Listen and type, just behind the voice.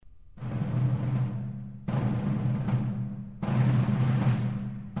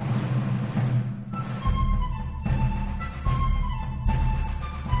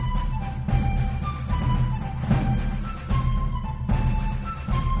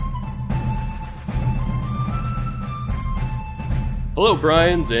Hello,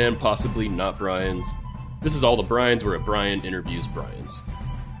 Bryans, and possibly not Bryans. This is All the Bryans, where a Bryan interviews Bryans.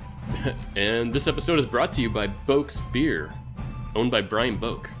 And this episode is brought to you by Boak's Beer, owned by Brian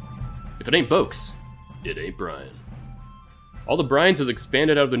Boak. If it ain't Boak's, it ain't Bryan. All the Bryans has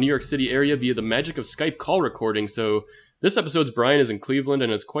expanded out of the New York City area via the magic of Skype call recording, so this episode's Bryan is in Cleveland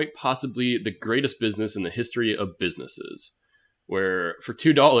and is quite possibly the greatest business in the history of businesses, where for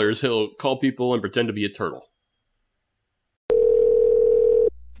 $2 he'll call people and pretend to be a turtle.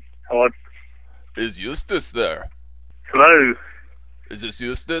 Hello? Is Eustace there? Hello? Is this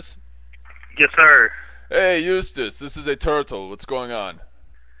Eustace? Yes, sir. Hey, Eustace, this is a turtle. What's going on?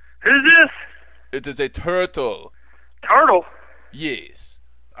 Who's this? It is a turtle. Turtle? Yes.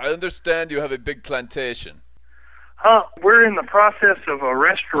 I understand you have a big plantation. We're in the process of a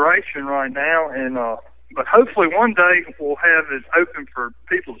restoration right now, and but hopefully one day we'll have it open for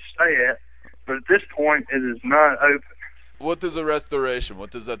people to stay at. But at this point, it is not open. What is a restoration? What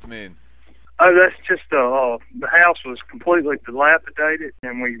does that mean? Oh, that's just the house was completely dilapidated,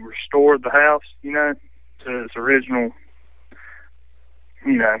 and we restored the house, to its original,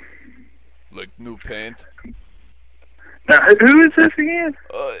 Like new paint? Now, who is this again?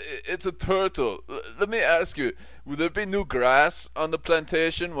 It's a turtle. Let me ask you, will there be new grass on the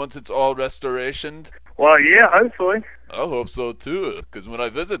plantation once it's all restorationed? Well, yeah, hopefully. I hope so too, because when I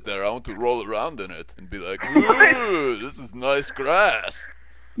visit there, I want to roll around in it and be like, ooh, this is nice grass.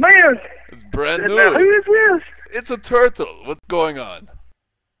 Man! It's brand new. Now, who is this? It's a turtle. What's going on?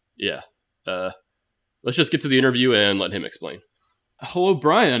 Yeah. Let's just get to the interview and let him explain. Hello,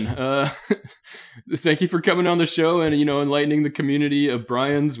 Bryan. Thank you for coming on the show and, enlightening the community of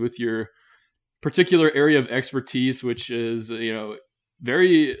Bryans with your particular area of expertise, which is,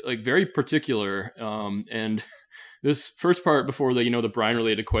 very particular. And this first part before the Bryan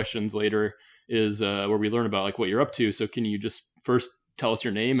related questions later is where we learn about what you're up to. So can you just first tell us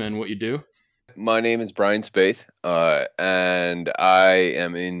your name and what you do? My name is Bryan Spaeth, and I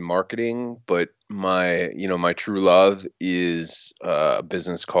am in marketing, but my true love is a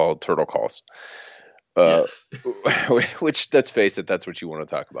business called Turtle Calls. Yes. Which, let's face it, that's what you want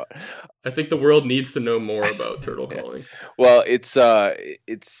to talk about. I think the world needs to know more about turtle calling. Well, it's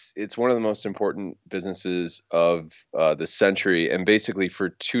one of the most important businesses of the century, and basically for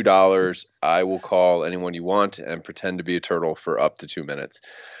 $2, I will call anyone you want and pretend to be a turtle for up to 2 minutes.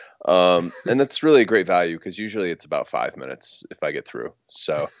 And that's really a great value because usually it's about 5 minutes if I get through.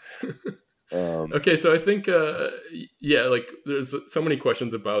 So, okay. So I think, there's so many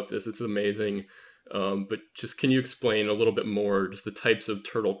questions about this. It's amazing. But just can you explain a little bit more just the types of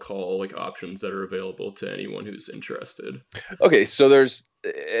turtle call options that are available to anyone who's interested? Okay. So there's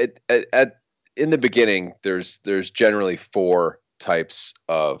in the beginning, there's generally 4 types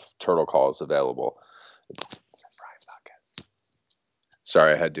of turtle calls available.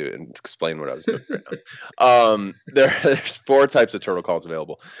 Sorry, I had to explain what I was doing right now. There's 4 types of turtle calls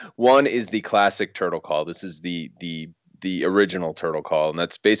available. One is the classic turtle call. This is the original turtle call, and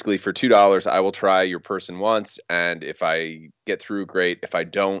that's basically for $2. I will try your person once, and if I get through, great. If I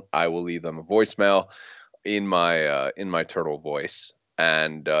don't, I will leave them a voicemail in my turtle voice.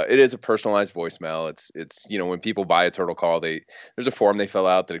 And it is a personalized voicemail. It's when people buy a turtle call, there's a form they fill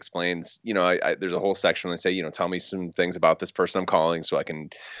out that explains, there's a whole section where they say, tell me some things about this person I'm calling so I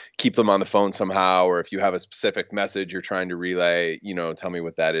can keep them on the phone somehow. Or if you have a specific message you're trying to relay, tell me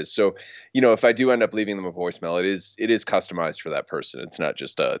what that is. So, if I do end up leaving them a voicemail, it is customized for that person. It's not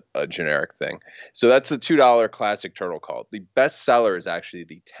just a generic thing. So that's the $2 classic turtle call. The best seller is actually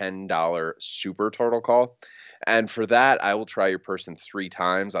the $10 super turtle call. And for that, I will try your person 3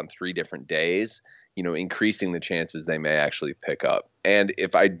 times on 3 different days, increasing the chances they may actually pick up. And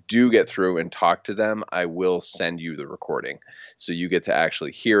if I do get through and talk to them, I will send you the recording. So you get to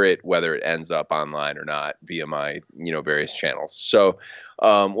actually hear it, whether it ends up online or not via my, various channels. So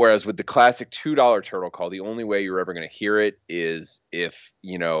whereas with the classic $2 turtle call, the only way you're ever going to hear it is if,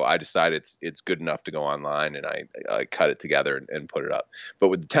 I decide it's good enough to go online and I cut it together and put it up. But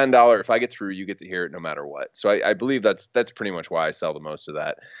with the $10, if I get through, you get to hear it no matter what. So I believe that's pretty much why I sell the most of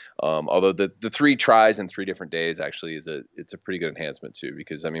that. Although the 3 tries in 3 different days actually it's a pretty good enhancement too,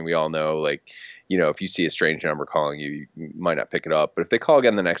 because we all know if you see a strange number calling you, you might not pick it up, but if they call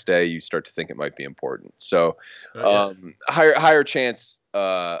again the next day, you start to think it might be important. So higher chance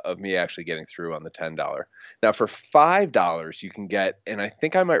of me actually getting through on the $10. Now for $5 you can get, and I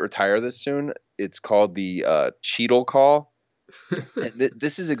think I might retire this soon, it's called the Cheetle call.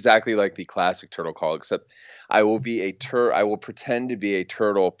 This is exactly like the classic turtle call, except I will pretend to be a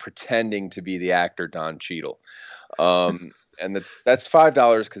turtle pretending to be the actor Don Cheadle. and that's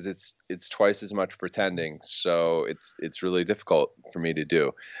 $5 because it's twice as much pretending. So it's really difficult for me to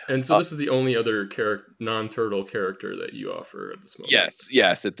do. And so this is the only other non-turtle character that you offer at this moment.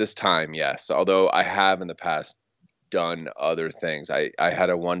 Yes, at this time, yes. Although I have in the past done other things. I had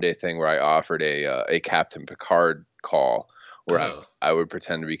a one-day thing where I offered a Captain Picard call where I would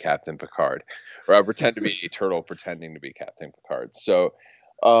pretend to be Captain Picard, or I would pretend to be a turtle pretending to be Captain Picard. So,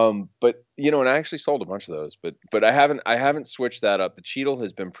 but and I actually sold a bunch of those, but I haven't switched that up. The Cheetle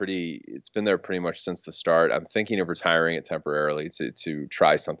has been it's been there pretty much since the start. I'm thinking of retiring it temporarily to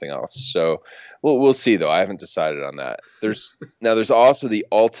try something else. So we'll see though. I haven't decided on that. There's also the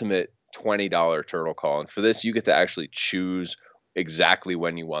ultimate $20 turtle call, and for this you get to actually choose exactly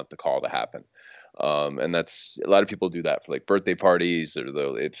when you want the call to happen. And that's a lot of people do that for like birthday parties, or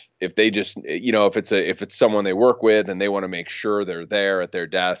if they just if it's someone they work with and they want to make sure they're there at their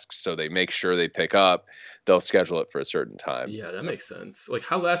desk, so they make sure they pick up, they'll schedule it for a certain time. Yeah, that makes sense. Like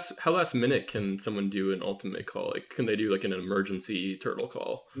how last minute can someone do an ultimate call? Like can they do like an emergency turtle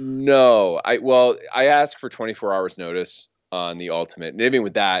call? No, I ask for 24 hours notice on the ultimate, and even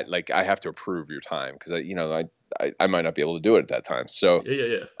with that, like I have to approve your time because I might not be able to do it at that time. So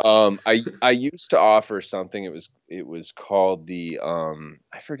I used to offer something. It was called the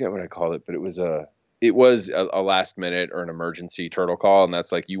I forget what I called it, but it was a last minute or an emergency turtle call, and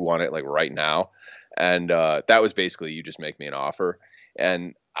that's like you want it like right now, and that was basically you just make me an offer,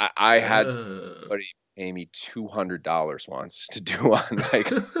 and I had somebody pay me $200 once to do one. Like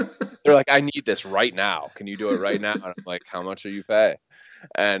they're like, I need this right now. Can you do it right now? And I'm like, how much will you pay?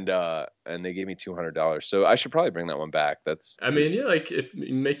 And they gave me $200. So I should probably bring that one back. Like if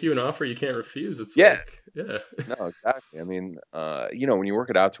you make you an offer you can't refuse. It's No, exactly. I mean, when you work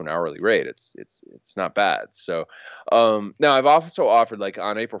it out to an hourly rate, it's not bad. So now I've also offered, like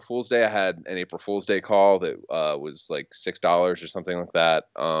on April Fool's Day, I had an April Fool's Day call that was like $6 or something like that.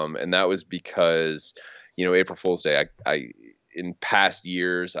 And that was because, April Fool's Day, I in past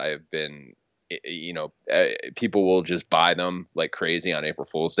years I have been, people will just buy them like crazy on April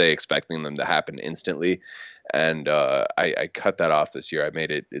Fool's Day, expecting them to happen instantly. And I cut that off this year. I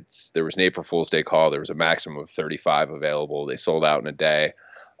made it. There was an April Fool's Day call. There was a maximum of 35 available. They sold out in a day.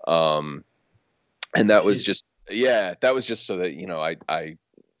 And that was just so that,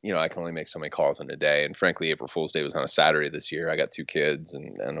 I can only make so many calls in a day. And frankly, April Fool's Day was on a Saturday this year. I got 2 kids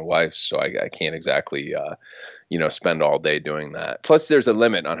and a wife, so I can't exactly, spend all day doing that. Plus, there's a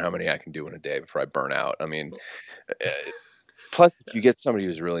limit on how many I can do in a day before I burn out. I mean, plus, if you get somebody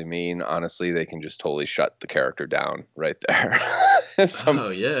who's really mean, honestly, they can just totally shut the character down right there.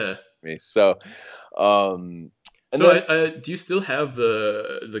 Me. So, do you still have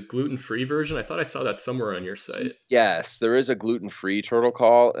the gluten-free version? I thought I saw that somewhere on your site. Yes, there is a gluten-free turtle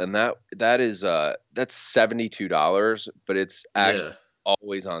call, and that's $72, but it's actually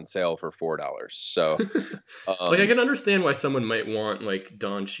always on sale for $4. So, like I can understand why someone might want like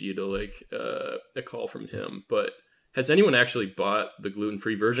Don Cheadle, like a call from him, but has anyone actually bought the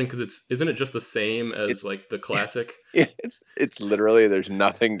gluten-free version? Because isn't it just the same as like the classic? It's literally, there's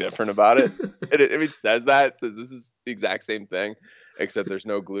nothing different about it. It says that. It says this is the exact same thing, except there's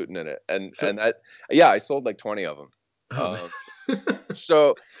no gluten in it. And I sold like 20 of them. But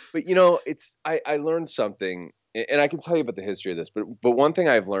I learned something, and I can tell you about the history of this. But one thing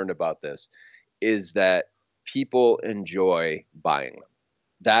I've learned about this is that people enjoy buying them.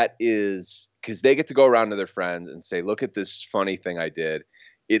 That is because they get to go around to their friends and say, look at this funny thing I did.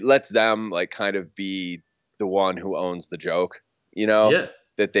 It lets them like kind of be the one who owns the joke,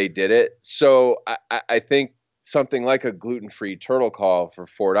 that they did it. So I think something like a gluten-free turtle call for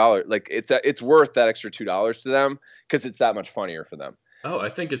 $4, like it's worth that extra $2 to them because it's that much funnier for them. Oh, I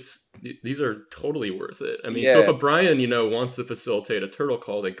think these are totally worth it. I mean, so if a Brian, wants to facilitate a turtle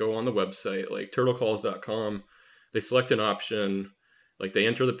call, they go on the website, like turtlecalls.com, they select an option, like they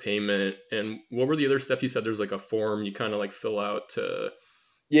enter the payment, and what were the other steps? You said there's like a form you kind of like fill out to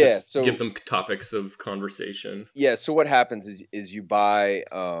give them topics of conversation. Yeah. So what happens is you buy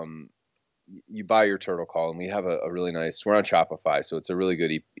your turtle call, and we have a really nice. We're on Shopify, so it's a really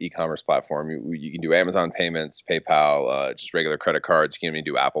good e-commerce platform. You can do Amazon payments, PayPal, just regular credit cards. You can even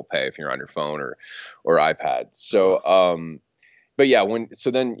do Apple Pay if you're on your phone or iPad. So. But yeah,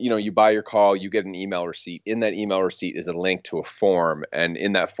 then you buy your call, you get an email receipt. In that email receipt is a link to a form, and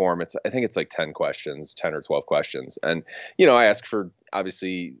in that form, I think it's like 10 or 12 questions. And I ask for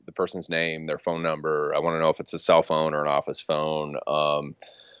obviously the person's name, their phone number. I want to know if it's a cell phone or an office phone.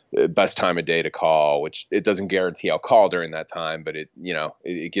 Best time of day to call, which it doesn't guarantee I'll call during that time, but it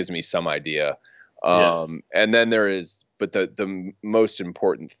gives me some idea. And then there is, but the most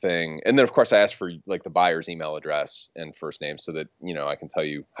important thing, and then of course I asked for like the buyer's email address and first name so that, you know, I can tell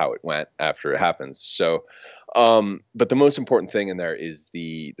you how it went after it happens. So, but the most important thing in there is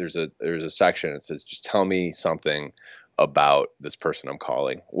there's a section that says, just tell me something about this person I'm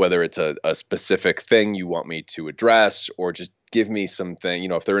calling, whether it's a specific thing you want me to address, or just give me something, you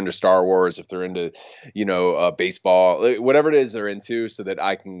know, if they're into Star Wars, if they're into, you know, baseball, whatever it is they're into, so that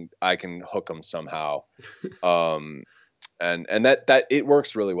I can hook them somehow. And that it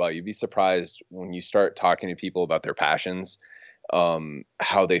works really well. You'd be surprised when you start talking to people about their passions,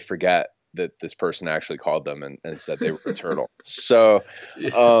 how they forget that this person actually called them and said they were a turtle. So,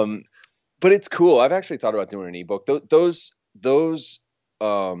 but it's cool. I've actually thought about doing an ebook. Those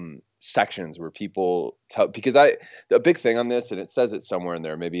sections where people tell, because a big thing on this, and it says it somewhere in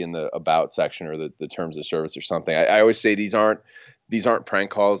there, maybe in the about section or the terms of service or something. I always say these aren't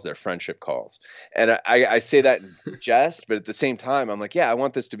prank calls, they're friendship calls. And I say that in jest, but at the same time, I'm like, yeah, I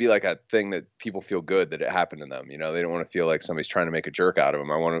want this to be like a thing that people feel good that it happened to them. You know, they don't want to feel like somebody's trying to make a jerk out of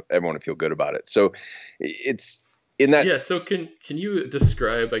them. I want everyone to feel good about it. So it's in that. Yeah. So can you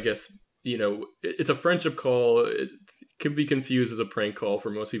describe, I guess, you know, it's a friendship call. It can be confused as a prank call for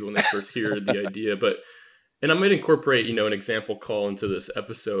most people when they first hear the idea, and I might incorporate, you know, an example call into this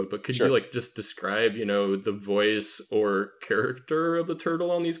episode, but could you like just describe, you know, the voice or character of the turtle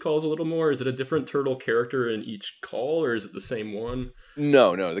on these calls a little more? Is it a different turtle character in each call, or is it the same one?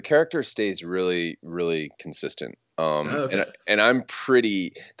 No, the character stays really, really consistent. Okay. And I'm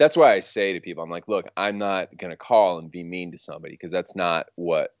that's why I say to people, I'm like, look, I'm not going to call and be mean to somebody, because that's not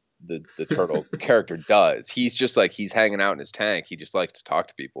what the turtle character does. He's just like, he's hanging out in his tank. He just likes to talk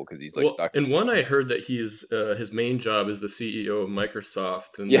to people because he's like stuck. In one, I heard that he's his main job is the CEO of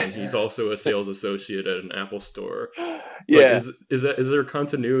Microsoft, and then he's also a sales associate at an Apple store. Yeah, is there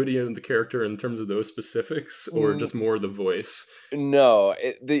continuity in the character in terms of those specifics, or just more the voice? No,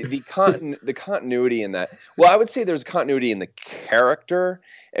 the continuity in that. Well, I would say there's continuity in the character,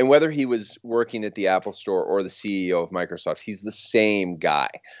 and whether he was working at the Apple store or the CEO of Microsoft, he's the same guy.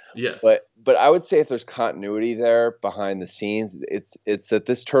 Yeah. But I would say if there's continuity there behind the scenes, it's that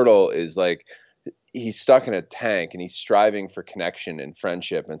this turtle is like, he's stuck in a tank and he's striving for connection and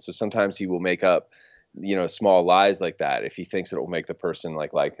friendship, and so sometimes he will make up, you know, small lies like that if he thinks it will make the person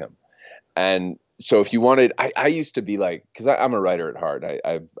like him. And so if you wanted, I used to be like, because I'm a writer at heart.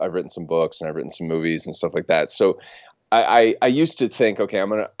 I've written some books and I've written some movies and stuff like that. So I used to think, okay, I'm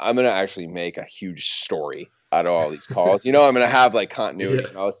gonna actually make a huge story out of all these calls. You know, I'm gonna have like continuity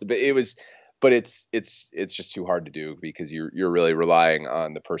and all this. But it's just too hard to do, because you're really relying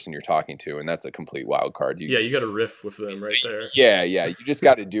on the person you're talking to, and that's a complete wild card. You got to riff with them right there. Yeah, you just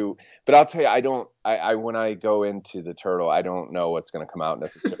got to do. But I'll tell you, I when I go into the turtle, I don't know what's going to come out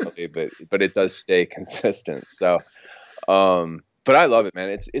necessarily, but it does stay consistent. So, but I love it,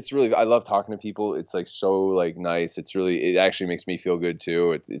 man. It's really, I love talking to people. It's like so like nice. It actually makes me feel good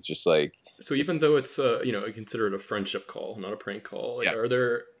too. It's just like. So even though it's you know, I consider it a friendship call, not a prank call. Like, are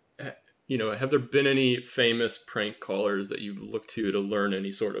there, you know, have there been any famous prank callers that you've looked to learn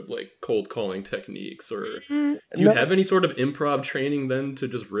any sort of like cold calling techniques, or do you have any sort of improv training then to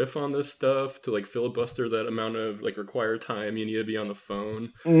just riff on this stuff, to like filibuster that amount of like required time you need to be on the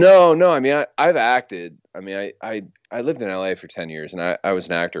phone? No. I mean, I've acted. I mean, I lived in LA for 10 years, and I was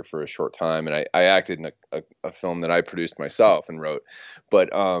an actor for a short time, and I acted in a film that I produced myself and wrote. But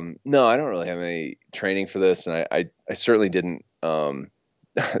no, I don't really have any training for this, and I certainly didn't.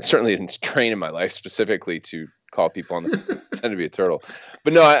 Certainly didn't train in my life specifically to call people on the pretend to be a turtle.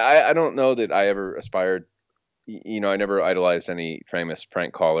 But no, I don't know that I ever aspired. You know, I never idolized any famous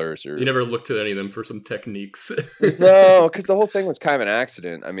prank callers, or you never looked to any of them for some techniques. No, because the whole thing was kind of an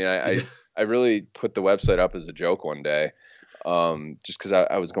accident. I mean, I really put the website up as a joke one day, just because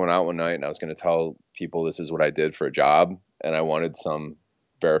I was going out one night and I was going to tell people this is what I did for a job, and I wanted some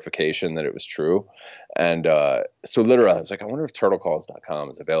verification that it was true. And so literally I was like, I wonder if turtlecalls.com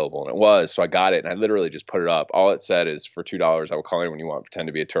is available, and it was. So I got it, and I literally just put it up. All it said is, for $2 I will call anyone you want, pretend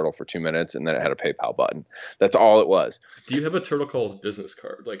to be a turtle for 2 minutes, and then it had a PayPal button. That's all it was. Do you have a Turtle Calls business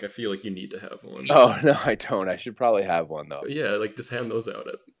card? Like, I feel like you need to have one. Oh no, I don't. I should probably have one though. Yeah, like just hand those out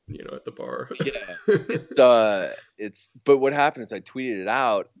at, you know, at the bar. Yeah. It's but what happened is I tweeted it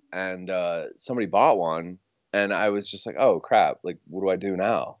out, and somebody bought one. And I was just like, oh crap! Like, what do I do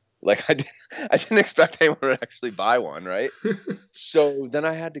now? Like, I didn't expect anyone to actually buy one, right? So then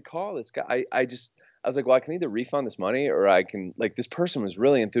I had to call this guy. I was like, well, I can either refund this money, or I can, like, this person was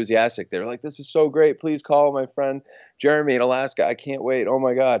really enthusiastic. They were like, this is so great. Please call my friend Jeremy in Alaska. I can't wait. Oh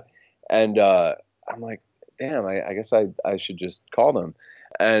my god! And I'm like, damn, I guess I should just call them.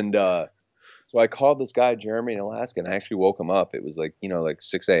 And So I called this guy, Jeremy in Alaska, and I actually woke him up. It was like, like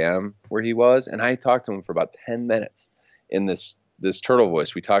 6 a.m. where he was. And I talked to him for about 10 minutes in this turtle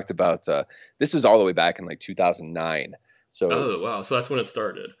voice. We talked about, this was all the way back in like 2009. So Oh, wow. So that's when it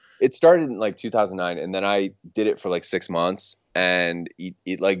started. it started in like 2009, and then I did it for like 6 months, and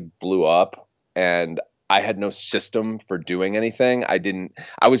it like blew up, and I had no system for doing anything. I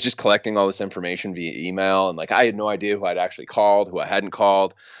was just collecting all this information via email, and like I had no idea who I'd actually called, who I hadn't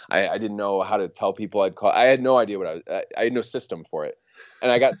called. I didn't know how to tell people I'd call. I had no idea I had no system for it.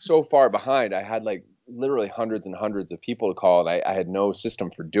 And I got so far behind. I had like literally hundreds and hundreds of people to call, and I had no system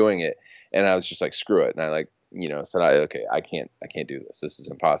for doing it. And I was just like, screw it. And I like, said, okay, I can't do this. This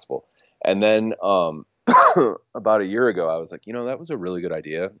is impossible. And then, about a year ago, I was like, that was a really good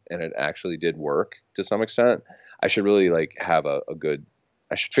idea, and it actually did work to some extent. I should really like have I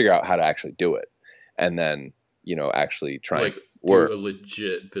should figure out how to actually do it, and then actually try and work. Do a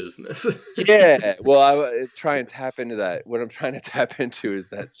legit business. Yeah, well, I try and tap into that. What I'm trying to tap into is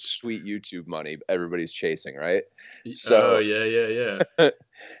that sweet YouTube money everybody's chasing, right? So, yeah.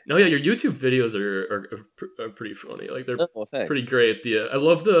 No, yeah, your YouTube videos are pretty funny. Like they're pretty great. I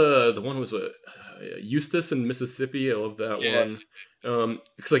love the one was what Eustis in Mississippi. I love that one.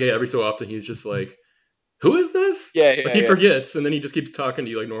 Because like every so often he's just like, "Who is this?" Yeah. Like he forgets, and then he just keeps talking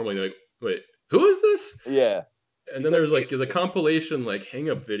to you like normally. Like, wait, who is this? Yeah. And then there's like the compilation like hang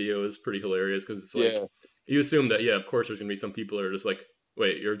up video is pretty hilarious because it's like you assume that of course there's gonna be some people that are just like,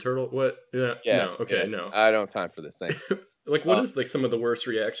 wait, you're a turtle? What? No, okay, no. I don't have time for this thing. Like, what is like some of the worst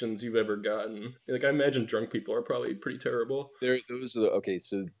reactions you've ever gotten? Like, I imagine drunk people are probably pretty terrible. So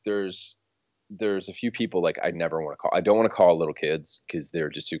there's a few people like I never want to call. I don't want to call little kids because they're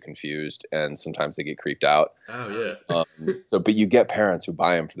just too confused, and sometimes they get creeped out. Oh yeah. But you get parents who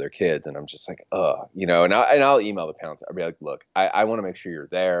buy them for their kids, and I'm just like, and I'll email the parents. I'll be like, look, I want to make sure you're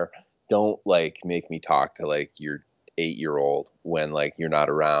there. Don't like make me talk to like your 8-year-old when like you're not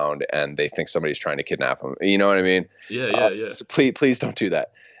around and they think somebody's trying to kidnap them. You know what I mean? Yeah. So please don't do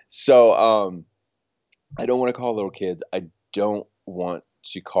that. So I don't want to call little kids. I don't want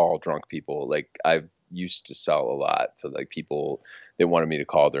to call drunk people. Like I've used to sell a lot to like people that wanted me to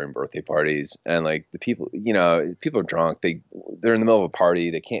call during birthday parties, and like the people, people are drunk. They're in the middle of a party.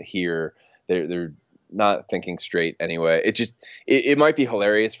 They can't hear. They're not thinking straight anyway. It might be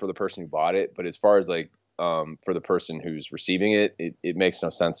hilarious for the person who bought it, but as far as like for the person who's receiving it, it makes no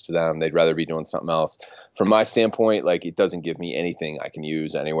sense to them. They'd rather be doing something else. From my standpoint, like it doesn't give me anything I can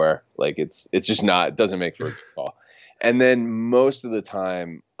use anywhere. Like it's just not, it doesn't make for a good call. And then most of the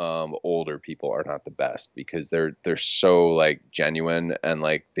time, older people are not the best because they're so like genuine, and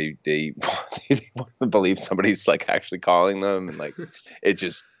like they want to believe somebody's like actually calling them, and like it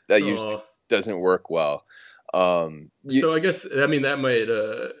just that usually doesn't work well. So I guess that might.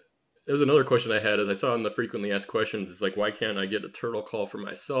 There's another question I had as I saw in the frequently asked questions is like, why can't I get a turtle call for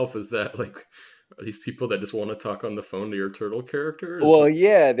myself? Is that like, are these people that just want to talk on the phone to your turtle character? Well,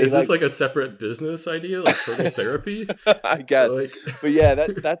 yeah. Is this like a separate business idea, like turtle therapy? I guess. But yeah,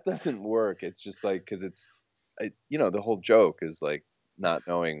 that doesn't work. It's just like, because the whole joke is like not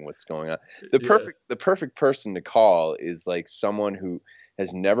knowing what's going on. The perfect person to call is like someone who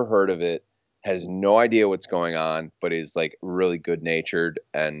has never heard of it, has no idea what's going on, but is like really good natured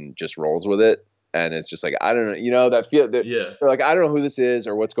and just rolls with it. And it's just like, I don't know, they're like, I don't know who this is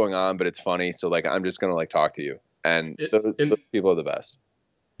or what's going on, but it's funny. So like, I'm just going to like talk to you. And those people are the best.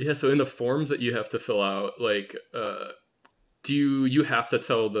 Yeah. So in the forms that you have to fill out, like, do you have to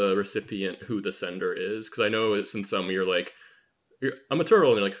tell the recipient who the sender is? Cause I know it's in some, you're like, I'm a turtle.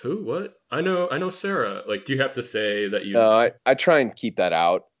 And you're like, who, what? I know Sarah. Like, do you have to say that you? No, I try and keep that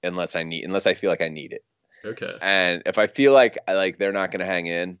out unless I feel like I need it. Okay. And if I feel like they're not going to hang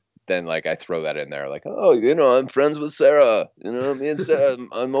in, then like I throw that in there. Like, oh, I'm friends with Sarah. Me and Sarah,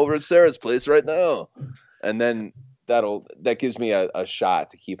 I'm over at Sarah's place right now. And then that gives me a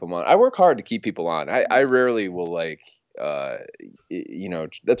shot to keep them on. I work hard to keep people on. I rarely will like,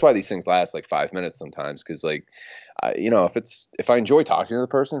 that's why these things last like 5 minutes sometimes. Cause like, if I enjoy talking to the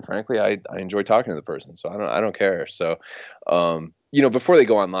person, frankly, I enjoy talking to the person. So I don't care. So, before they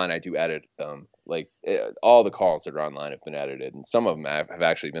go online, I do edit them. Like all the calls that are online have been edited, and some of them have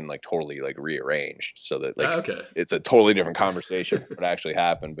actually been like totally like rearranged so that like it's a totally different conversation from what actually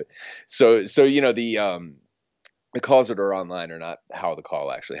happened. But so the calls that are online are not how the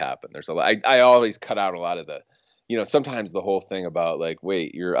call actually happened. There's I always cut out a lot of the, sometimes the whole thing about like,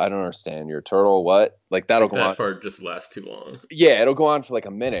 wait, I don't understand, you're a turtle, what? Like that'll go on. That part just lasts too long. Yeah, it'll go on for like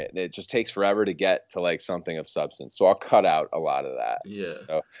a minute, and it just takes forever to get to like something of substance. So I'll cut out a lot of that. Yeah.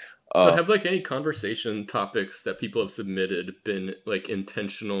 So have like any conversation topics that people have submitted been like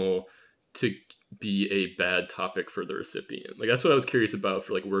intentional to be a bad topic for the recipient? Like, that's what I was curious about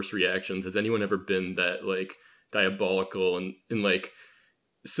for like worst reactions. Has anyone ever been that like diabolical and like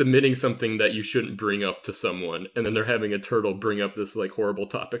submitting something that you shouldn't bring up to someone, and then they're having a turtle bring up this like horrible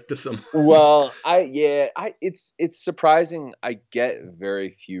topic to someone? Well, it's surprising. I get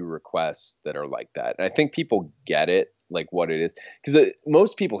very few requests that are like that. And I think people get it, like what it is, because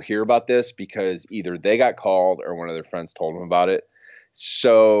most people hear about this because either they got called or one of their friends told them about it.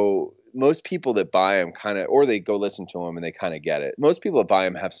 So most people that buy them kind of, or they go listen to them and they kind of get it. Most people that buy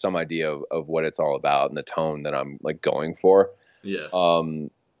them have some idea of what it's all about and the tone that I'm like going for. Yeah.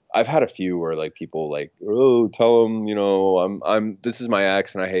 I've had a few where like people like, oh, tell them, you know, this is my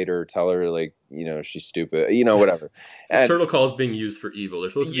ex and I hate her. Tell her like, you know, she's stupid, you know, whatever. And turtle calls being used for evil. They're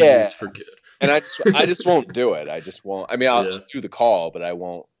supposed to be used for good. And I just won't do it. I just won't. I mean, I'll do the call, but I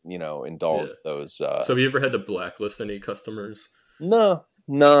won't, you know, indulge those. So have you ever had to blacklist any customers? No,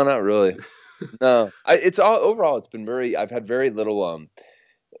 not really. No, it's all overall. It's been very. I've had very little.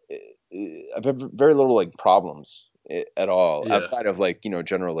 I've had very little like problems at all outside of like, you know,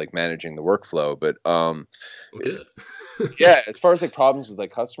 general like managing the workflow. But good. Yeah, as far as like problems with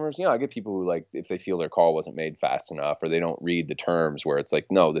like customers, you know, I get people who like if they feel their call wasn't made fast enough or they don't read the terms where it's like,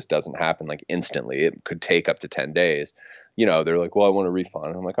 no, this doesn't happen like instantly. It could take up to 10 days. You know, they're like, well, I want a refund.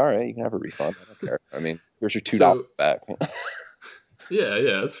 And I'm like, all right, you can have a refund. I don't care. I mean, here's your $2 back. Yeah,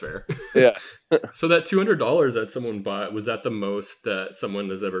 that's fair. Yeah. So that $200 that someone bought, was that the most that someone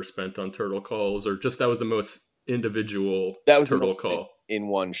has ever spent on turtle calls, or just that was the most individual turtle call in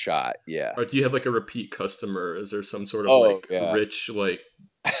one shot? Yeah. Or do you have like a repeat customer? Is there some sort of rich like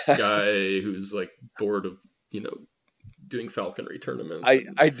guy who's like bored of, you know, doing falconry tournaments?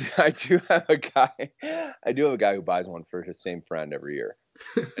 I do have a guy. I do have a guy who buys one for his same friend every year.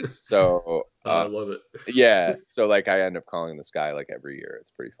 And so I love it. Yeah, so like I end up calling this guy like every year.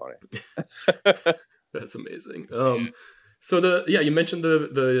 It's pretty funny. That's amazing. So you mentioned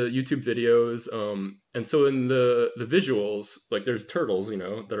the YouTube videos, and so in the visuals, like there's turtles, you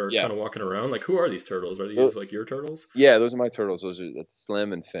know, that are kind of walking around. Like, who are these turtles? Are these like your turtles? Yeah, those are my turtles. That's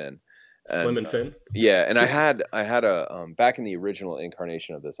Slim and Finn. Slim and Finn. Yeah, and I had a back in the original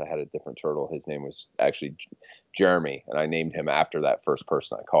incarnation of this, I had a different turtle. His name was actually Jeremy, and I named him after that first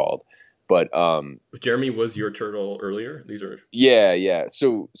person I called. But Jeremy was your turtle earlier. These are yeah.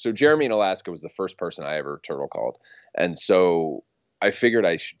 So Jeremy in Alaska was the first person I ever turtle called, and so I figured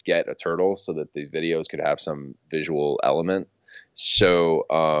I should get a turtle so that the videos could have some visual element. So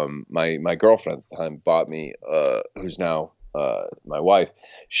my girlfriend at the time bought me, who's now my wife,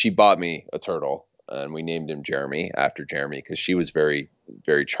 she bought me a turtle, and we named him Jeremy after Jeremy because she was very,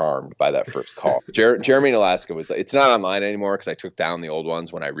 very charmed by that first call. Jeremy in Alaska it's not online anymore because I took down the old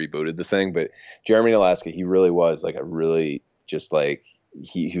ones when I rebooted the thing, but Jeremy in Alaska, he really was like a really just like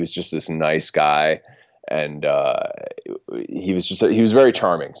he was just this nice guy, and he was very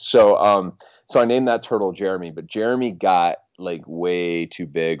charming. So I named that turtle Jeremy, but Jeremy got like way too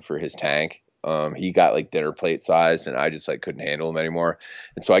big for his tank. He got like dinner plate size, and I just like couldn't handle him anymore.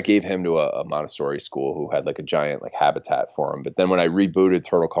 And so I gave him to a Montessori school who had like a giant like habitat for him. But then when I rebooted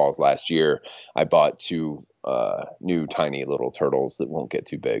Turtle Calls last year, I bought two new tiny little turtles that won't get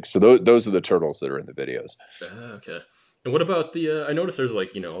too big. So those are the turtles that are in the videos. Okay. And what about the? I noticed there's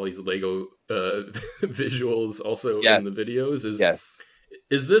like, you know, all these Lego visuals also in the videos.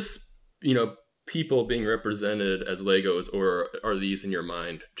 Is this, you know, people being represented as Legos, or are these in your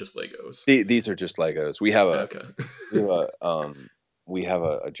mind just Legos? These are just Legos. We have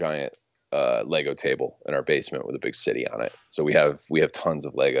a giant Lego table in our basement with a big city on it. So we have tons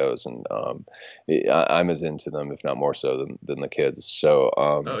of Legos, and I'm as into them, if not more so than the kids. So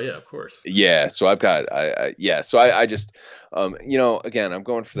oh yeah, of course. Yeah. So I've got So I just you know, again, I'm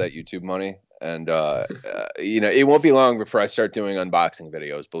going for that YouTube money, and you know, it won't be long before I start doing unboxing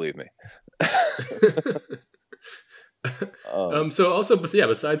videos. Believe me. So also,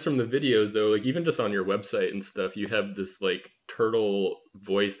 besides from the videos though, like even just on your website and stuff, you have this like turtle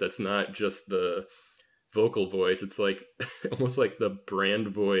voice that's not just the vocal voice. It's like almost like the brand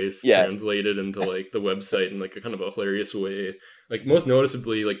voice translated into like the website in like a kind of a hilarious way. Like most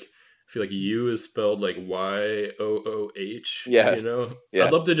noticeably, like I feel like you is spelled like YOOH. Yes. You know? Yes.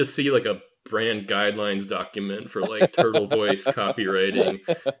 I'd love to just see like a brand guidelines document for like turtle voice copywriting.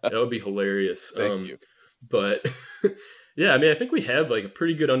 That would be hilarious. Thank you. But yeah, I mean, I think we have like a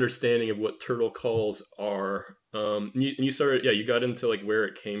pretty good understanding of what turtle calls are. You started, you got into like where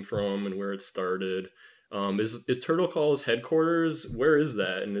it came from and where it started. Is Turtle Calls headquarters? Where is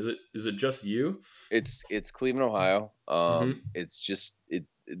that? And is it just you? It's Cleveland, Ohio. It's just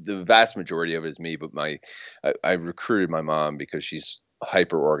the vast majority of it is me, but I recruited my mom because she's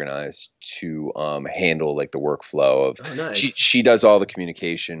hyper organized to handle like the workflow of. Oh, nice. She does all the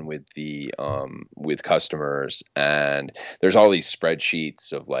communication with the with customers, and there's all these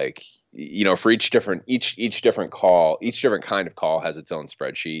spreadsheets of like, you know, for each different call, each different kind of call has its own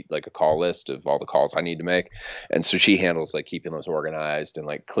spreadsheet, like a call list of all the calls I need to make. And so she handles like keeping those organized and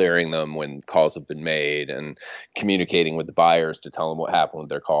like clearing them when calls have been made and communicating with the buyers to tell them what happened with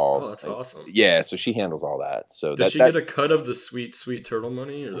their calls. Oh, that's awesome. Yeah, so she handles all that. So does she get a cut of the sweet turtle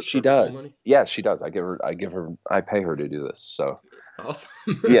money? Or the she turtle does. money? Yeah, she does. I pay her to do this. So awesome.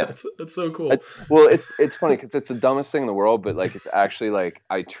 Yeah. that's so cool. It's funny because it's the dumbest thing in the world, but like it's actually like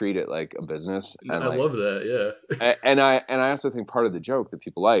I treat it like a business. And I like, love that. Yeah. and I also think part of the joke that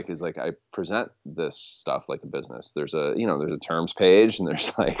people like is like I present this stuff like a business. There's a terms page and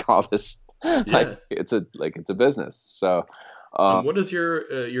there's like all this like it's a business. So what does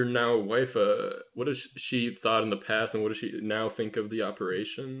your now wife what has she thought in the past, and what does she now think of the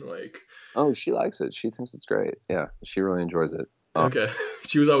operation? Like, oh, she likes it. She thinks it's great. Yeah, she really enjoys it. Okay.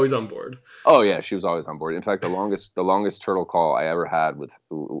 She was always on board. Oh yeah, she was always on board. In fact, the longest turtle call I ever had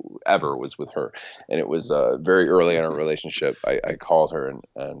was with her, and it was very early in our relationship. I called her and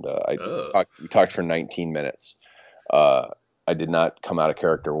we talked for 19 minutes. I did not come out of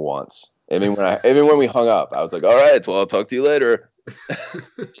character once. Even when we hung up, I was like, "All right, well, I'll talk to you later."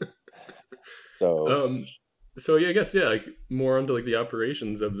 So yeah, I guess like more onto like the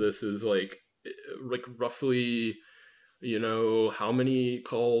operations of this is like roughly, you know, how many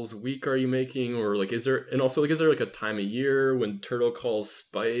calls a week are you making, or like is there like a time of year when turtle calls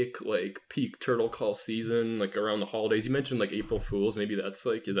spike, like peak turtle call season, like around the holidays? You mentioned like April Fool's, maybe that's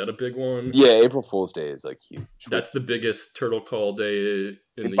like, is that a big one? Yeah, April Fool's Day is like huge. That's the biggest turtle call day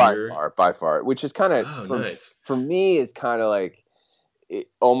in the year by far, which is kind of nice for me. Is kind of like, it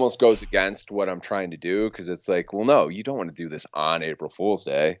almost goes against what I'm trying to do, because it's like, well, no, you don't want to do this on April Fool's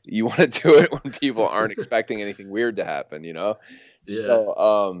Day. You want to do it when people aren't expecting anything weird to happen, you know? Yeah.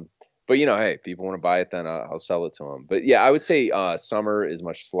 So, but you know, hey, people want to buy it, then I'll sell it to them. But yeah, I would say summer is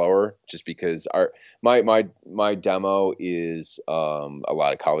much slower, just because my demo is a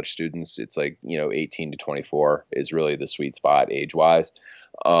lot of college students. It's like, you know, 18 to 24 is really the sweet spot age wise.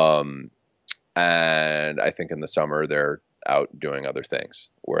 And I think in the summer they're out doing other things,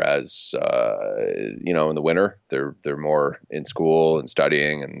 whereas you know, in the winter they're more in school and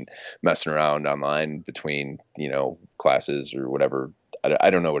studying and messing around online between, you know, classes or whatever. I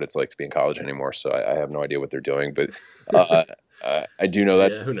don't know what it's like to be in college anymore, so I have no idea what they're doing, but I do know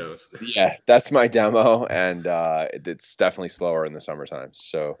that's who knows. Yeah, that's my demo, and it's definitely slower in the summertime.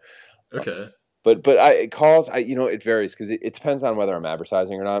 So okay. But calls, you know, it varies, because it depends on whether I'm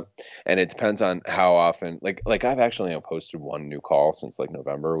advertising or not, and it depends on how often. Like I've actually posted one new call since like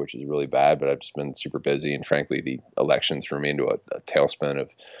November, which is really bad, but I've just been super busy, and frankly, the elections threw me into a tailspin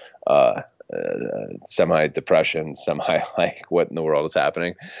of semi depression, semi like what in the world is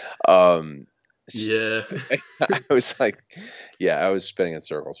happening. Yeah. I was like, yeah, I was spinning in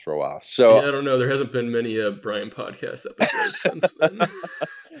circles for a while. So yeah, I don't know. There hasn't been many Brian podcast episodes since then.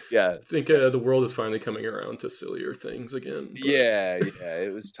 Yeah, I think the world is finally coming around to sillier things again. But... Yeah,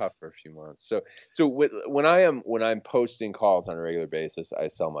 it was tough for a few months. So when I'm posting calls on a regular basis, I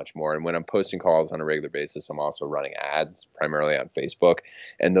sell much more. And when I'm posting calls on a regular basis, I'm also running ads primarily on Facebook,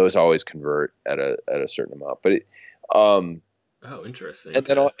 and those always convert at a certain amount. But oh, interesting.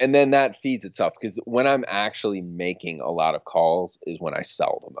 And then that feeds itself, because when I'm actually making a lot of calls is when I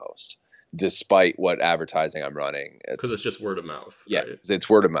sell the most, despite what advertising I'm running. Because it's just word of mouth. Yeah, right? It's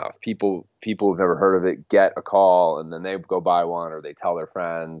word of mouth. People who've never heard of it get a call, and then they go buy one, or they tell their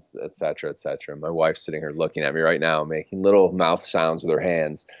friends, et cetera, et cetera. My wife's sitting here looking at me right now, making little mouth sounds with her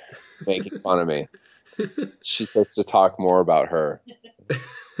hands, making fun of me. She says to talk more about her.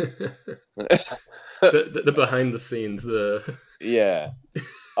 the behind the scenes, yeah.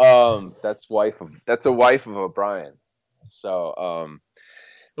 That's a wife of O'Brien. So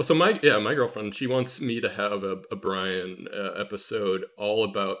well, so my girlfriend, she wants me to have a Brian episode all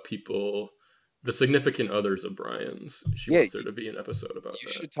about people, the significant others of Brian's. She wants there to be an episode about that. You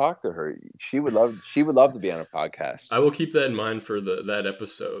should talk to her. She would love to be on a podcast. I will keep that in mind for that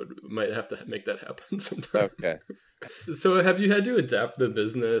episode. Might have to make that happen sometime. Okay. So have you had to adapt the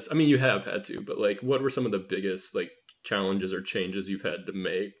business? I mean, you have had to, but like, what were some of the biggest like challenges or changes you've had to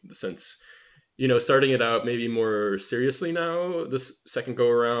make since, you know, starting it out maybe more seriously now, this second go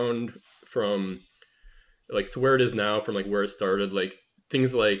around, from like to where it is now, from like where it started, like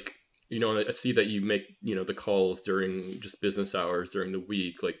things like, you know, I see that you make, you know, the calls during just business hours during the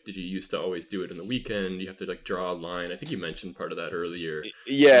week. Like, did you used to always do it in the weekend? You have to like draw a line. I think you mentioned part of that earlier.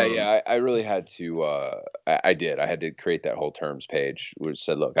 Yeah. I really had to. I did. I had to create that whole terms page, which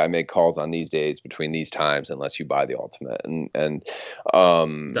said, "Look, I make calls on these days between these times, unless you buy the ultimate." And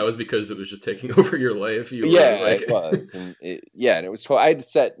that was because it was just taking over your life. You yeah, were like... it was. And and it was. I had to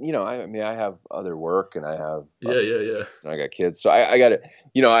set. You know, I mean, I have other work, and I have. Yeah. And I got kids, so I got to.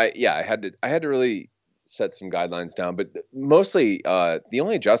 You know, I had to really set some guidelines down, but mostly the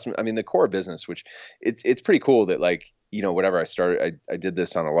only adjustment, I mean, the core business, which it's pretty cool that, like, you know, whatever I started, I did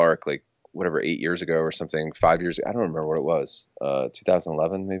this on a lark, like whatever, 8 years ago or something, 5 years ago, I don't remember what it was,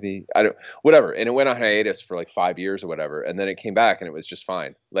 2011 maybe, whatever, and it went on hiatus for like 5 years or whatever, and then it came back and it was just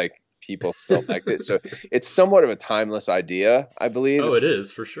fine. Like, people still liked it, so it's somewhat of a timeless idea, I believe. Oh, it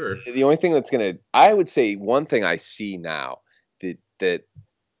is, for sure. The only thing that's I would say one thing I see now that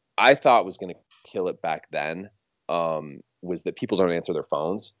I thought was going to kill it back then, was that people don't answer their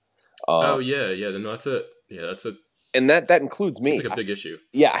phones. Yeah. Then that's and that includes me. It's like a big issue.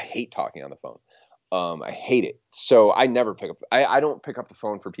 I hate talking on the phone. I hate it. So I never pick up. I don't pick up the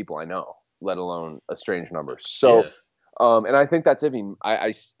phone for people I know, let alone a strange number. So, and I think that's it. I mean,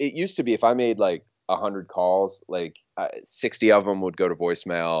 it used to be if I made like 100 calls, like 60 of them would go to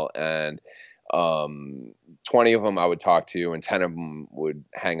voicemail, and 20 of them I would talk to, and 10 of them would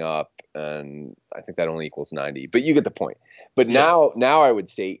hang up, and I think that only equals 90, but you get the point. But now I would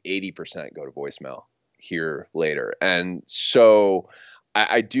say 80% go to voicemail here later. And so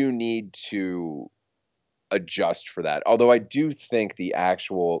I do need to adjust for that. Although I do think the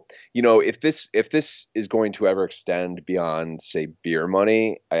actual, you know, if this is going to ever extend beyond, say, beer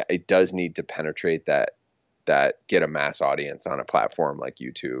money, it does need to penetrate that get a mass audience on a platform like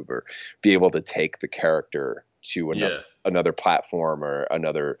YouTube, or be able to take the character to another platform or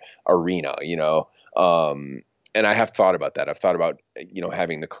another arena, you know. And I have thought about that. I've thought about, you know,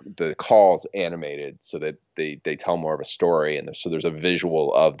 having the calls animated so that they tell more of a story, and so there's a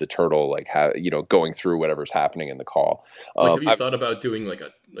visual of the turtle, like, you know, going through whatever's happening in the call. Like, have you thought about doing like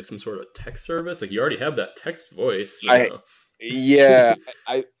some sort of text service? Like, you already have that text voice. You know? Yeah,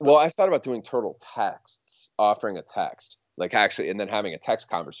 I thought about doing turtle texts, offering a text, like, actually, and then having a text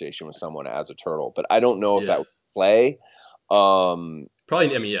conversation with someone as a turtle. But I don't know if that would play.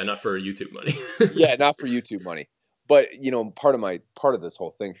 Probably, I mean, not for YouTube money. Yeah, not for YouTube money. But, you know, part of this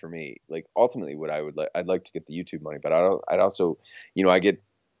whole thing for me, like, ultimately, what I'd like to get the YouTube money, but I'd also, you know,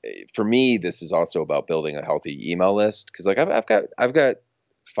 for me, this is also about building a healthy email list, because, like, I've got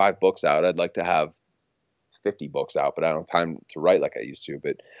 5 books out. I'd like to have 50 books out, but I don't have time to write like I used to.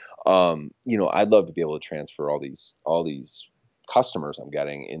 But, you know, I'd love to be able to transfer all these customers I'm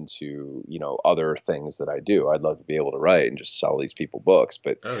getting into, you know, other things that I do. I'd love to be able to write and just sell these people books.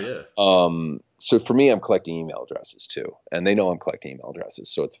 But, so for me, I'm collecting email addresses too, and they know I'm collecting email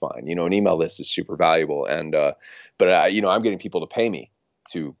addresses, so it's fine. You know, an email list is super valuable. And, but you know, I'm getting people to pay me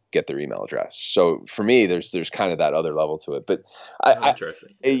to get their email address. So for me, there's kind of that other level to it. But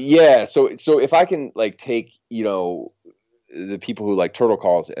interesting. So if I can, like, take, you know, the people who like turtle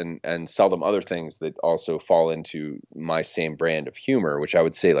calls and sell them other things that also fall into my same brand of humor, which I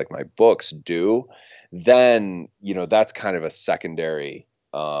would say, like, my books do, then, you know, that's kind of a secondary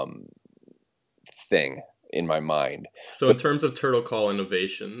thing in my mind. So in terms of turtle call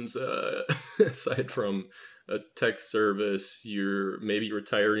innovations, aside from a text service, you're maybe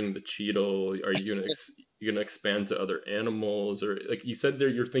retiring the Cheetle. Are you gonna expand to other animals, or, like you said there,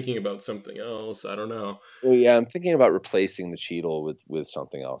 you're thinking about something else? I don't know. Well, yeah, I'm thinking about replacing the Cheetle with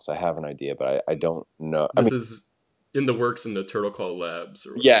something else. I have an idea, but I don't know. This is in the works in the Turtle Call Labs,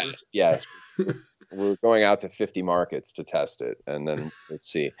 or whatever. Yes. We're going out to 50 markets to test it, and then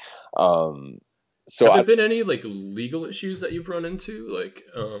let's see. So have there been any, like, legal issues that you've run into, like,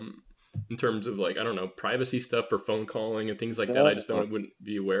 in terms of, like, I don't know, privacy stuff for phone calling and things like that? I just wouldn't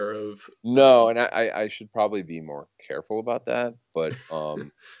be aware of. No, and I should probably be more careful about that. But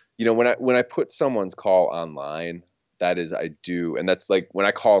you know, when I put someone's call online, that is, I do, and that's like when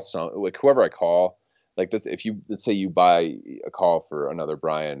I call like whoever I call, like this. Let's say you buy a call for another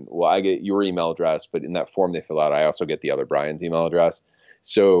Brian, well, I get your email address, but in that form they fill out, I also get the other Brian's email address.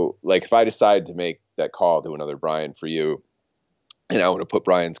 So, like, if I decide to make that call to another Brian for you, and I want to put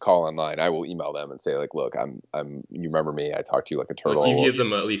Brian's call online, I will email them and say, like, look, you remember me? I talked to you like a turtle. Like, you give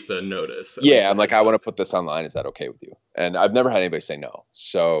them at least a notice. Yeah, I'm like, I want to put this online. Is that okay with you? And I've never had anybody say no.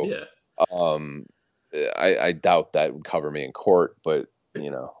 So, I doubt that would cover me in court, but, you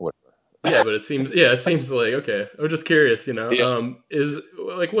know, whatever. Yeah, but it seems like okay. I'm just curious, you know. Yeah. Is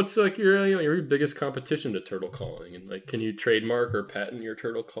like what's like your biggest competition to turtle calling, and like can you trademark or patent your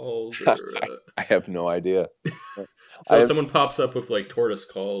turtle calls? Or, I have no idea. so if I someone pops up with like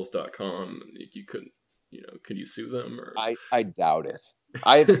tortoisecalls.com, you couldn't, could you sue them or? I doubt it.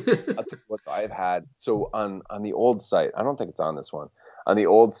 I'll tell you what I've had. So on the old site, I don't think it's on this one. On the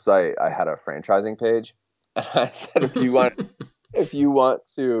old site, I had a franchising page, and I said if you want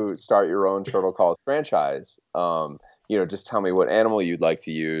to start your own Turtle Calls franchise, just tell me what animal you'd like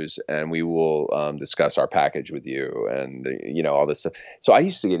to use, and we will discuss our package with you, and all this stuff. So I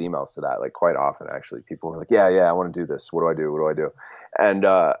used to get emails to that like quite often. Actually, people were like, "Yeah, I want to do this. What do I do? What do I do?" And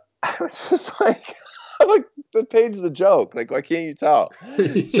I was just like, "Like the page is a joke. Like, why can't you tell?"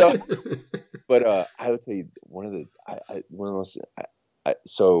 So, but I would say one of the most.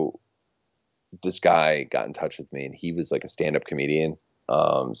 So this guy got in touch with me, and he was like a stand-up comedian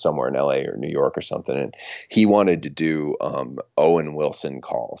somewhere in LA or New York or something, and he wanted to do Owen Wilson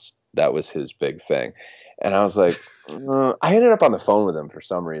calls. That was his big thing. And I was like, I ended up on the phone with him for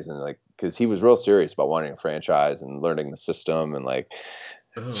some reason, like because he was real serious about wanting a franchise and learning the system, and like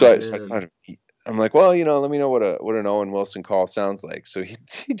so I thought I'm like, well, let me know what an Owen Wilson call sounds like. So he'd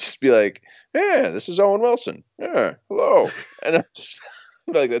just be like, "Yeah, this is Owen Wilson. Yeah, hello," and I'm just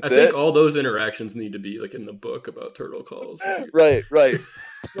like, that's it. I think all those interactions need to be like in the book about turtle calls. Right.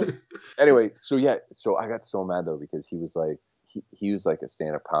 So, anyway, so I got so mad though because he was like, he was like a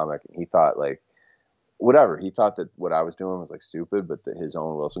stand-up comic, and he thought like, whatever, he thought that what I was doing was like stupid, but that his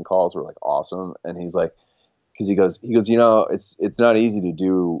Owen Wilson calls were like awesome, and he's like, because he goes, it's not easy to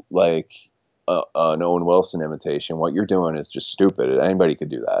do like an Owen Wilson imitation. What you're doing is just stupid. Anybody could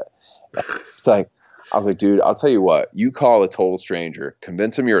do that. It's like. I was like, dude, I'll tell you what, you call a total stranger,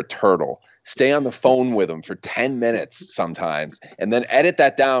 convince him you're a turtle, stay on the phone with him for 10 minutes sometimes, and then edit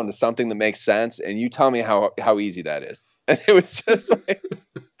that down to something that makes sense, and you tell me how easy that is. And it was just like,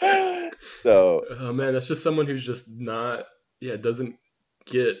 so. Oh man, that's just someone who's just doesn't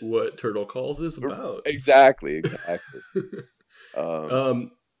get what Turtle Calls is about. Exactly. I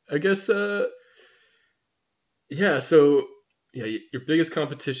guess, so your biggest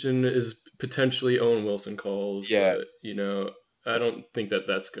competition is potentially Owen Wilson calls. Yeah. But, I don't think that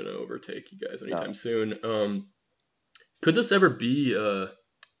that's going to overtake you guys anytime soon. Could this ever be a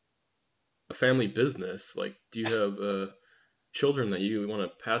family business? Like, do you have children that you want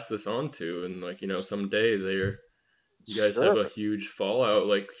to pass this on to? And like, someday you guys have a huge fallout.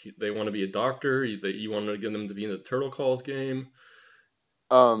 Like they want to be a doctor, that you want to get them to be in the Turtle Calls game.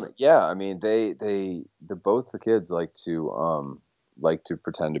 Yeah, I mean, both the kids like to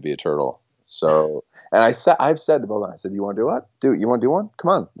pretend to be a turtle. So, and I've said to both of them, I said, "You want to do what? You want to do one? Come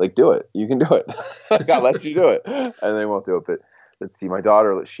on, like do it. You can do it. I'll let you do it." And they won't do it. But let's see, my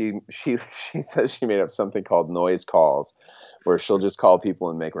daughter, she says she made up something called noise calls, where she'll just call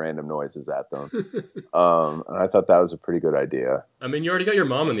people and make random noises at them. And I thought that was a pretty good idea. I mean, you already got your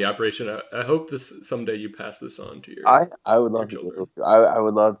mom in the operation. I hope someday you pass this on to your. I would love to be able to. I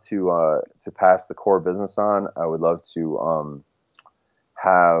would love to pass the core business on. I would love to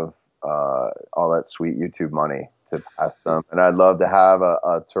have all that sweet YouTube money to pass them, and I'd love to have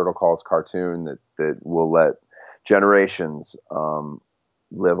a Turtle Calls cartoon that will let generations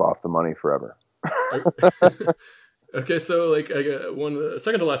live off the money forever. Okay, so like I got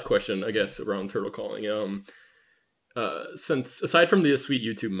second to last question, I guess, around turtle calling. Since aside from the sweet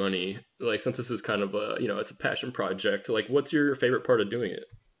YouTube money, like since this is kind of it's a passion project, like what's your favorite part of doing it?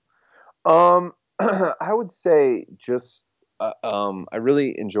 I would say just I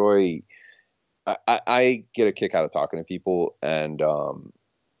really enjoy. I get a kick out of talking to people, and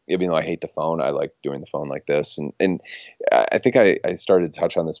even though I hate the phone, I like doing the phone like this. And I think I started to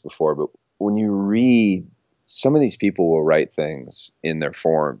touch on this before, but when you read, some of these people will write things in their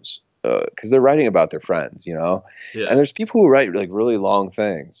forums because they're writing about their friends, Yeah. And there's people who write like really long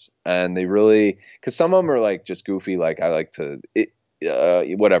things, and they really, because some of them are like just goofy, like I like to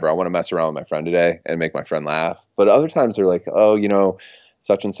whatever, I want to mess around with my friend today and make my friend laugh. But other times they're like, oh,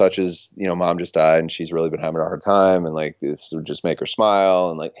 such and such is, mom just died and she's really been having a hard time, and like this would just make her smile.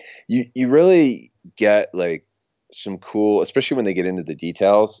 And like you really get like some cool, especially when they get into the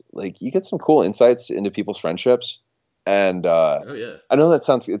details, like you get some cool insights into people's friendships. And I know it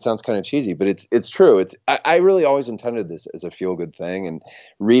sounds kind of cheesy, but it's true. I really always intended this as a feel good thing, and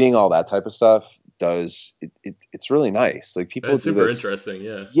reading all that type of stuff it's really nice. Like people That's do super this. Interesting,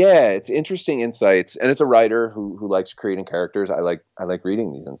 yeah. Yeah, it's interesting insights, and it's a writer who likes creating characters. I like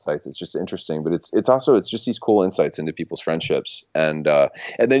reading these insights. It's just interesting, but it's also just these cool insights into people's friendships, and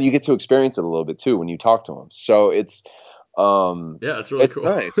then you get to experience it a little bit too when you talk to them. So it's Yeah, it's really It's cool.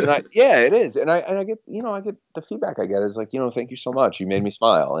 nice, and it is, and I get, I get the feedback I get is like, thank you so much, you made me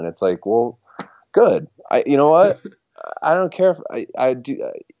smile, and it's like, well, good. You know what, I don't care if I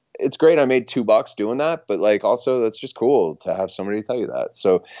do. It's great. I made $2 doing that, but like, also that's just cool to have somebody tell you that.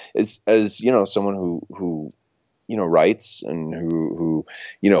 So as someone who writes and who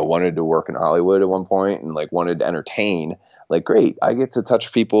wanted to work in Hollywood at one point and like wanted to entertain, like, great, I get to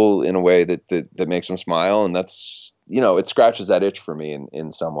touch people in a way that makes them smile, and that's, it scratches that itch for me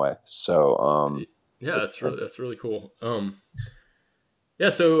in some way. So yeah, that's really cool. Yeah,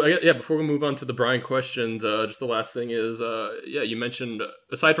 so before we move on to the Brian questions, just the last thing is, you mentioned,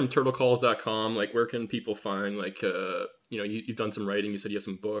 aside from turtlecalls.com, like, where can people find, like, you've done some writing, you said you have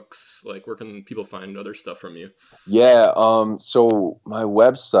some books, like, where can people find other stuff from you? Yeah, so my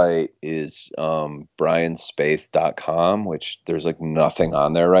website is brianspaeth.com, which there's like nothing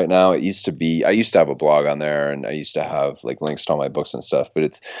on there right now. I used to have a blog on there, and I used to have like links to all my books and stuff, but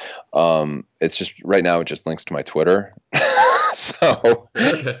it's just right now it just links to my Twitter. So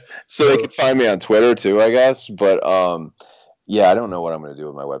they can find me on Twitter too, I guess. But I don't know what I'm going to do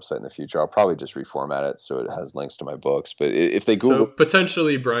with my website in the future. I'll probably just reformat it so it has links to my books. But if they Google, so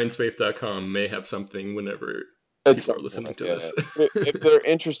potentially brianspaeth.com may have something whenever people are listening to this. If they're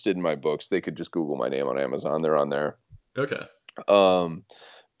interested in my books, they could just Google my name on Amazon. They're on there. Okay.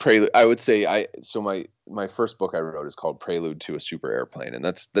 Prelude. I would say my first book I wrote is called Prelude to a Super Airplane, and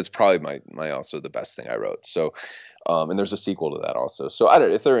that's probably my also the best thing I wrote. So, and there's a sequel to that also. So I don't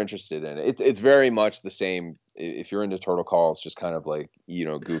know if they're interested in it. It's very much the same. If you're into Turtle Calls, just kind of like,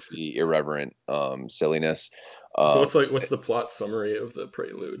 goofy, irreverent silliness. So what's the plot summary of the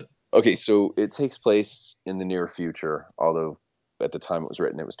Prelude? Okay, so it takes place in the near future, although at the time it was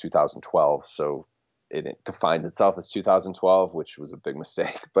written, it was 2012. So it defines itself as 2012, which was a big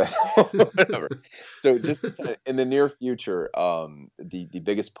mistake, but whatever. So just in the near future, the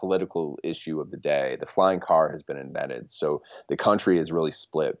biggest political issue of the day, the flying car has been invented. So the country is really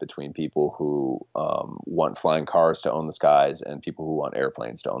split between people who want flying cars to own the skies and people who want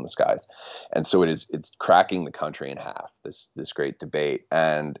airplanes to own the skies. And so it's cracking the country in half, this great debate.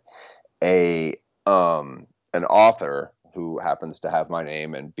 And an author who happens to have my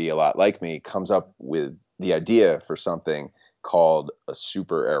name and be a lot like me comes up with the idea for something called a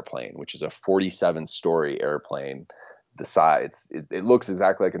super airplane, which is a 47-story airplane. The size, it looks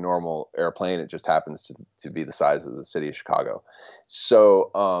exactly like a normal airplane. It just happens to be the size of the city of Chicago.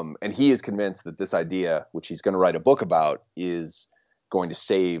 So, and he is convinced that this idea, which he's going to write a book about, is going to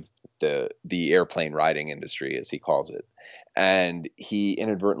save the airplane riding industry, as he calls it. And he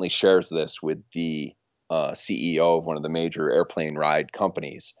inadvertently shares this with the CEO of one of the major airplane ride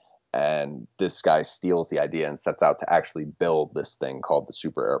companies, and this guy steals the idea and sets out to actually build this thing called the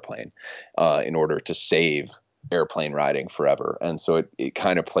super airplane in order to save airplane riding forever. And so it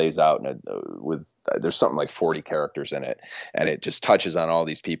kind of plays out there's something like 40 characters in it, and it just touches on all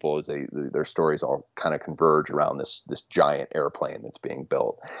these people as their stories all kind of converge around this giant airplane that's being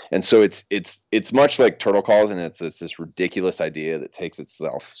built. And so it's much like Turtle Calls, and it's this ridiculous idea that takes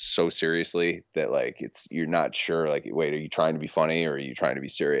itself so seriously that like you're not sure, like, wait, are you trying to be funny or are you trying to be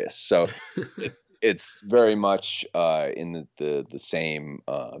serious? So it's very much in the same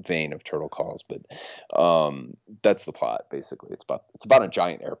vein of Turtle Calls, but that's the plot basically. It's about a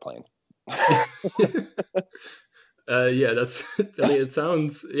giant airplane. It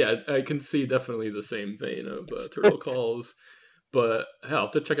sounds, I can see definitely the same vein of Turtle Calls, but I'll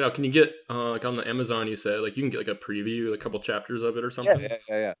have to check it out. Can you get like on the Amazon, you said, like, you can get like a preview, a couple chapters of it or something?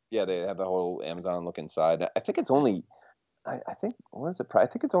 Yeah, they have the whole Amazon look inside. I think it's only I think I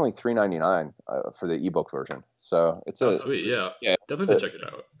think it's only $3.99 for the ebook version. So it's sweet. Yeah, definitely check it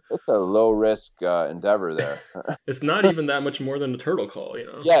out. It's a low risk endeavor there. It's not even that much more than a turtle call,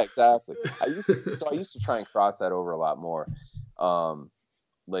 Yeah, exactly. I used to try and cross that over a lot more.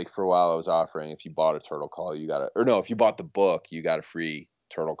 Like for a while I was offering, if you bought a turtle call, if you bought the book, you got a free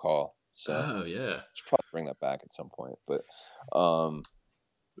turtle call. So yeah, should probably bring that back at some point. But all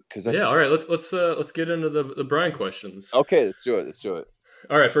right, let's get into the Brian questions. Okay, let's do it.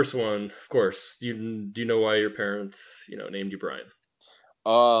 All right, first one, of course. Do you know why your parents named you Brian?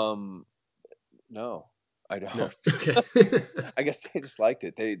 No, I don't. No. Okay. I guess they just liked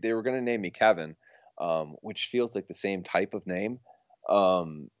it. They were gonna name me Kevin, which feels like the same type of name.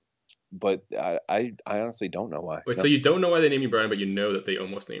 But I honestly don't know why. Wait, so you don't know why they named you Brian, but you know that they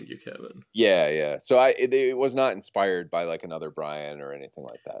almost named you Kevin? Yeah. So it was not inspired by like another Brian or anything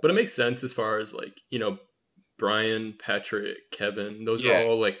like that. But it makes sense as far as like, Brian, Patrick, Kevin. Those are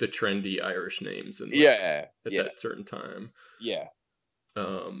all like the trendy Irish names, and at that certain time. Yeah.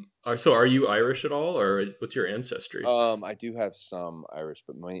 Are you Irish at all, or what's your ancestry? I do have some Irish,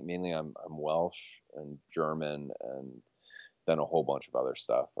 but mainly I'm Welsh and German, and then a whole bunch of other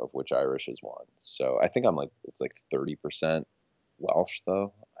stuff, of which Irish is one. So I think I'm like, it's like 30% Welsh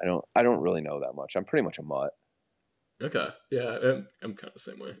though. I don't really know that much. I'm pretty much a mutt. Okay, yeah, I'm kind of the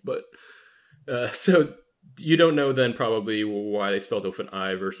same way. But so you don't know then probably why they spelled it with an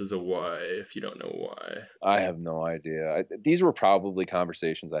I versus a Y if you don't know why. I have no idea. These were probably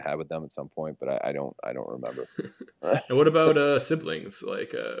conversations I had with them at some point, but I don't remember. And what about siblings?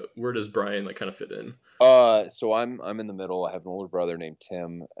 Like, where does Brian like kind of fit in? So I'm in the middle. I have an older brother named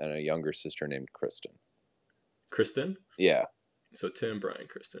Tim and a younger sister named Kristen. Kristen? Yeah. So Tim, Brian,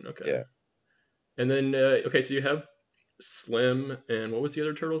 Kristen. Okay. Yeah. And then okay, so you have Slim and what was the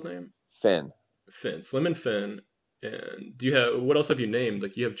other turtle's name? Finn. Finn. Slim and Finn. And do you have what else have you named?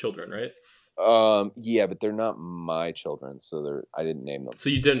 Like you have children, right? Yeah, but they're not my children, so I didn't name them. So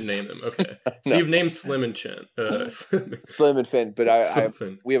you didn't name them, okay? So No. you've named Slim and Chin, Slim and Finn, but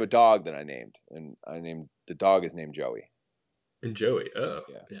we have a dog that I named, and the dog is named Joey. And Joey. Oh,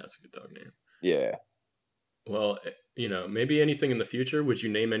 Yeah. yeah, that's a good dog name. Yeah. Well, maybe anything in the future. Would you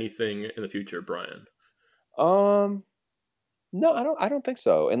name anything in the future, Brian? No, I don't think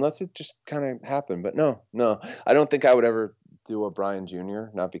so, unless it just kind of happened. But no, I don't think I would ever do a Brian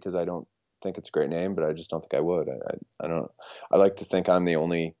Jr. Not because I don't think it's a great name, but I just don't think I would. I don't. I like to think I'm the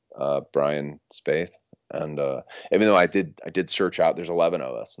only Brian Spaeth, and even though I did search out, there's 11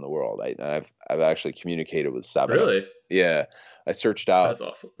 of us in the world. I've actually communicated with 7. Really? Yeah, I searched out. That's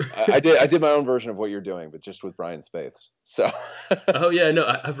awesome. I did my own version of what you're doing, but just with Brian Spaeth. So. Oh yeah, no,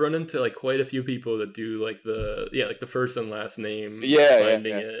 I've run into like quite a few people that do like the first and last name. Yeah,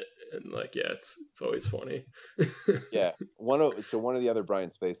 finding yeah. it, and like it's always funny. Yeah, one of the other Brian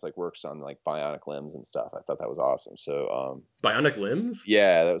Spaeth like works on like bionic limbs and stuff. I thought that was awesome. So bionic limbs.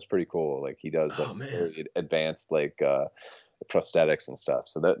 Yeah, that was pretty cool. Like he does like man. very advanced like prosthetics and stuff.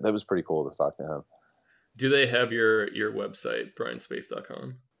 So that was pretty cool to talk to him. Do they have your website,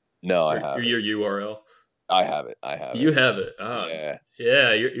 brianspaeth.com? No, I have your URL. I have it. You have it. Oh,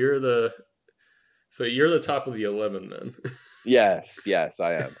 yeah. You're the top of the 11 then. Yes,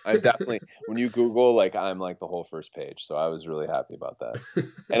 I am. I definitely. When you Google, like I'm like the whole first page. So I was really happy about that.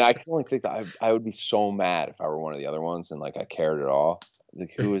 And I can only think that I would be so mad if I were one of the other ones and like I cared at all.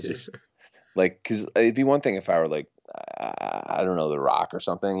 Like who is this? Like, because it'd be one thing if I were like, I don't know, The Rock or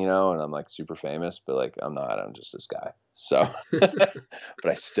something, and I'm like super famous, but like I'm not. I'm just this guy. So, but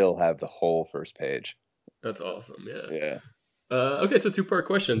I still have the whole first page. That's awesome. Yeah. Yeah. Okay, it's a 2-part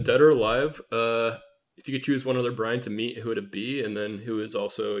question: dead or alive? If you could choose one other Brian to meet, who would it be? And then who is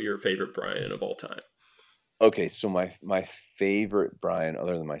also your favorite Brian of all time? Okay, so my favorite Brian,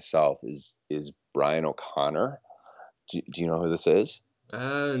 other than myself, is Brian O'Connor. Do you know who this is?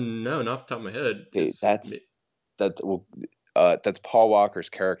 No, not off the top of my head. Okay, that's Paul Walker's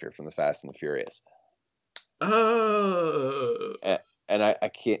character from the Fast and the Furious. Oh. And I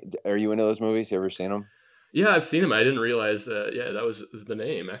can't. Are you into those movies? You ever seen them? Yeah, I've seen him. I didn't realize that. Yeah, that was the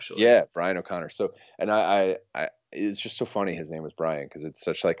name actually. Yeah, Brian O'Connor. So, and I it's just so funny. His name was Brian because it's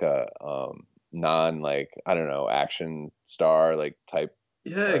such like a non like I don't know action star like type.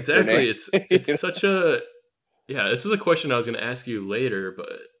 Yeah, exactly. It's such a. Yeah, this is a question I was going to ask you later, but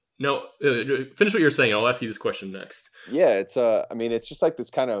no, finish what you're saying. I'll ask you this question next. Yeah, it's I mean, it's just like this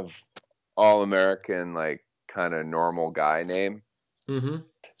kind of all-American, like kind of normal guy name. Mm-hmm.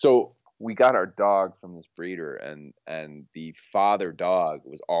 So we got our dog from this breeder, and the father dog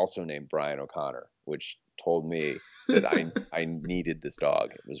was also named Brian O'Connor, which told me that I needed this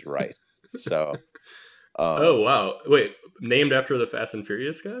dog. It was right. So. Oh wow! Wait, named after the Fast and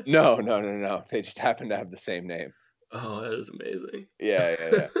Furious guy? No. They just happen to have the same name. Oh, that is amazing.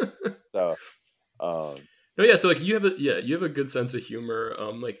 Yeah. So, no, yeah. So like you have a good sense of humor.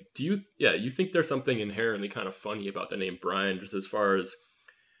 Like, you think there's something inherently kind of funny about the name Brian, just as far as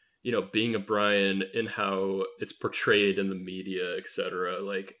being a Brian and how it's portrayed in the media, etc.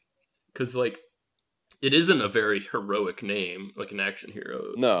 Like, because like it isn't a very heroic name, like an action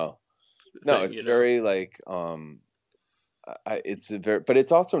hero. No, it's very like it's a very, but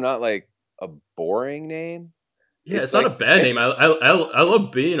it's also not like a boring name. Yeah, it's not a bad name. I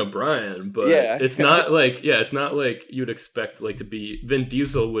love being a Brian, but it's not like it's not like you'd expect like to be Vin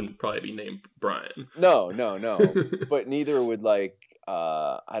Diesel wouldn't probably be named Brian. No. But neither would like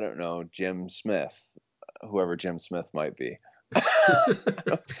I don't know, Jim Smith, whoever Jim Smith might be.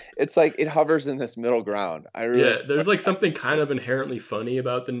 It's like it hovers in this middle ground. There's like something kind of inherently funny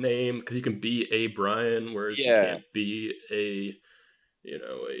about the name because you can be a Brian, whereas you can't be a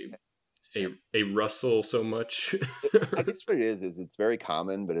a Russell so much. I guess what it is it's very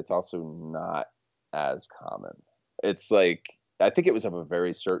common, but it's also not as common. It's like I think it was of a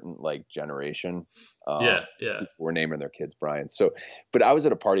very certain like generation. Yeah. People were naming their kids Brian. So, but I was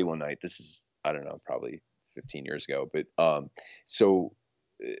at a party one night. This is I don't know, probably 15 years ago. But so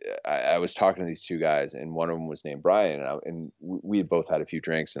I was talking to these two guys, and one of them was named Brian, and we had both had a few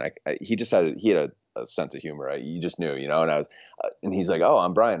drinks, and he had a sense of humor. Right? You just knew, you know. And I was, and he's like, "Oh,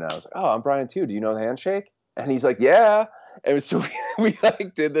 I'm Brian," and I was like, "Oh, I'm Brian too. Do you know the handshake?" And he's like, "Yeah." And so we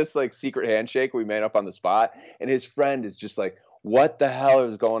like did this like secret handshake we made up on the spot, and his friend is just like, "What the hell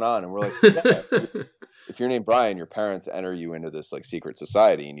is going on?" And we're like, yeah. If you're named Brian, your parents enter you into this like secret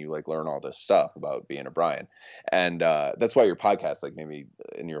society, and you like learn all this stuff about being a Brian, and that's why your podcast like maybe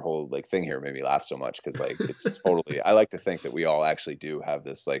and your whole like thing here made me laugh so much because like it's totally. I like to think that we all actually do have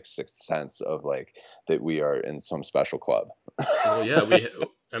this like sixth sense of like that we are in some special club. Well, yeah,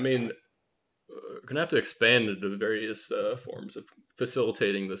 I mean, we're gonna have to expand into various forms of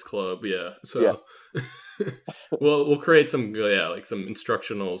facilitating this club. Yeah, so yeah. we'll create some like some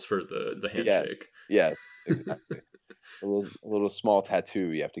instructionals for the handshake. Yes, exactly. a little small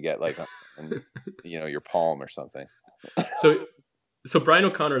tattoo you have to get like on, your palm or something. So Brian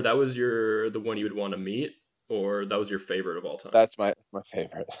O'Connor, that was the one you would want to meet, or that was your favorite of all time? That's my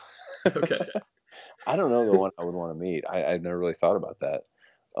favorite. Okay. I don't know the one I would want to meet. I've never really thought about that.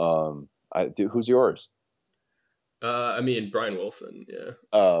 Who's yours? I mean Brian Wilson. Yeah.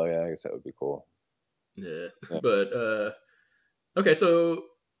 Oh yeah, I guess that would be cool. Yeah. But okay, so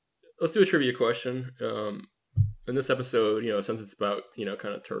let's do a trivia question. In this episode, since it's about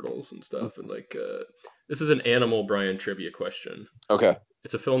kind of turtles and stuff, and like this is an Animal Brian trivia question. Okay.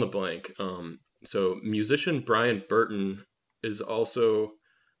 It's a fill in the blank. So musician Brian Burton is also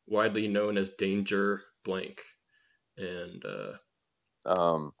widely known as Danger Blank, and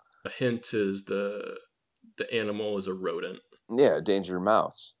a hint is the animal is a rodent. Yeah, Danger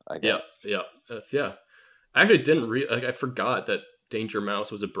Mouse, I guess. Yeah. I actually didn't I forgot that Danger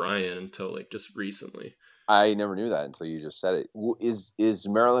Mouse was a Brian until like just recently. I never knew that until you just said it. Is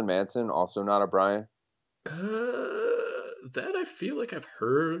Marilyn Manson also not a Brian? That I feel like I've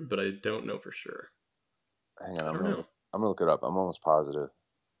heard, but I don't know for sure. Hang on, I'm gonna look it up. I'm almost positive,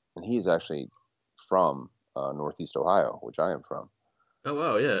 and he's actually from Northeast Ohio, which I am from. Oh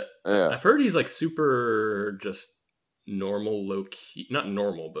wow, yeah. I've heard he's like super just normal, low key, not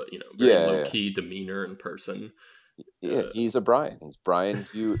normal, but very low key demeanor in person. Yeah, he's a Brian. He's Brian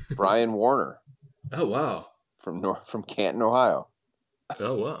Brian Warner. Oh wow. From Canton, Ohio.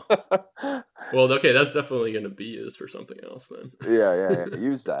 Oh wow. Well, okay, that's definitely going to be used for something else then. Yeah.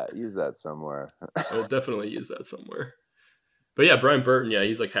 Use that somewhere. I'll definitely use that somewhere. But yeah, Brian Burton, yeah,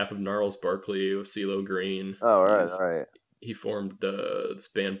 he's like half of Gnarls Barkley with CeeLo Green. Oh, all right. He formed this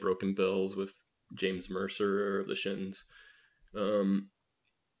band Broken Bills with James Mercer of the Shins.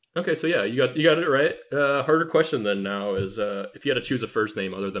 Okay, so yeah, you got it right. Harder question then now is if you had to choose a first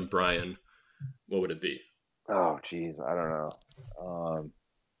name other than Brian, what would it be? Oh, geez, I don't know.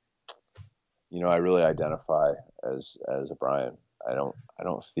 I really identify as a Brian. I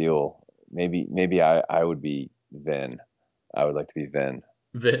don't feel maybe I would be Vin. I would like to be Vin.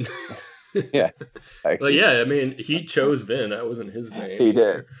 Vin. Yeah. Well, yeah, I mean, he chose Vin. That wasn't his name. He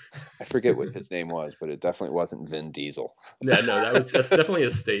did. I forget what his name was, but it definitely wasn't Vin Diesel. Yeah, no, that's definitely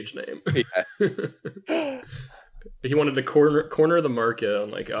his stage name. Yeah. He wanted to corner the market on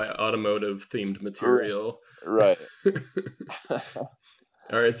like automotive themed material. Right.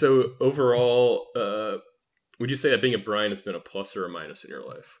 All right. So overall, would you say that being a Brian has been a plus or a minus in your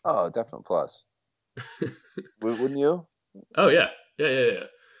life? Oh, definitely plus. Wouldn't you? Oh yeah.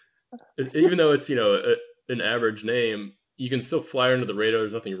 Even though it's an average name, you can still fly under the radar.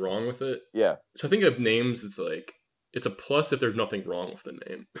 There's nothing wrong with it. Yeah. So I think of names, it's a plus if there's nothing wrong with the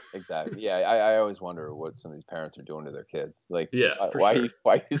name. Exactly. Yeah, I always wonder what some of these parents are doing to their kids. Like, yeah, why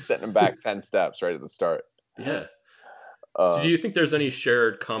are you setting them back 10 steps right at the start? Yeah. So do you think there's any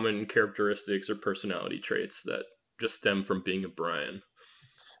shared common characteristics or personality traits that just stem from being a Brian?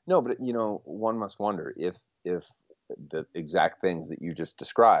 No, but one must wonder if the exact things that you just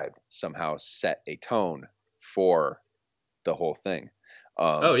described somehow set a tone for the whole thing.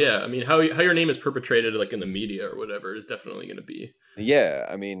 Oh yeah, I mean how your name is perpetrated like in the media or whatever is definitely going to be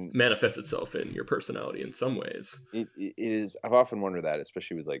manifest itself in your personality in some ways. It is. I've often wondered that,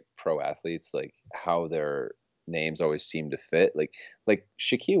 especially with like pro athletes, like how their names always seem to fit. Like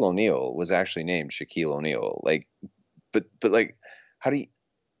Shaquille O'Neal was actually named Shaquille O'Neal. Like, but like, how do you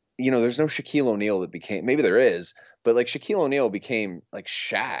there's no Shaquille O'Neal that became, maybe there is, but like Shaquille O'Neal became like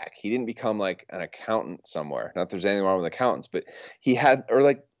Shaq. He didn't become like an accountant somewhere. Not that there's anything wrong with accountants, but he had, or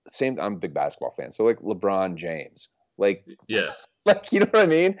like same. I'm a big basketball fan, so like LeBron James, like Yeah. like you know what I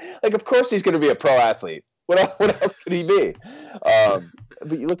mean. Like, of course he's going to be a pro athlete. What else could he be?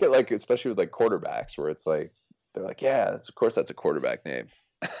 But you look at like, especially with like quarterbacks, where it's like they're like, yeah, of course that's a quarterback name.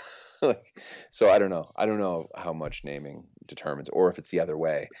 Like, so I don't know how much naming determines, or if it's the other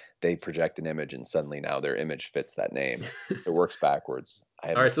way. They project an image and suddenly now their image fits that name. It works backwards.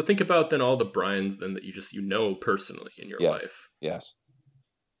 All right, so think about then all the Brians then that you know personally in your life. Yes.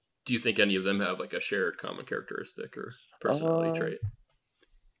 Do you think any of them have like a shared common characteristic or personality trait?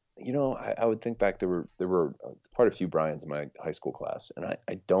 You know, I would think back. There were quite a few Brians in my high school class, and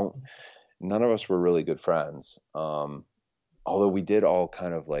none of us were really good friends. Although we did all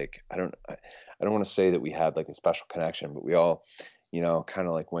kind of like, I don't want to say that we had like a special connection, but we all, you know, kind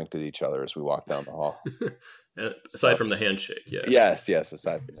of like winked at each other as we walked down the hall. Aside from the handshake, yeah. Yes,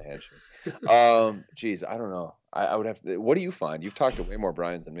 aside from the handshake. Geez, I don't know. I would have to, what do you find? You've talked to way more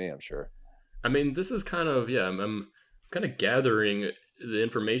Brians than me, I'm sure. I mean, this is kind of, I'm kind of gathering the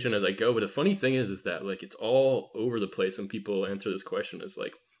information as I go, but the funny thing is that like it's all over the place when people answer this question. Is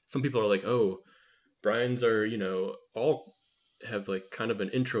like, some people are like, oh, Brians are, you know, all have like kind of an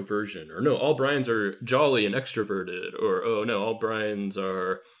introversion, or no, all Brians are jolly and extroverted, or oh no, all Brians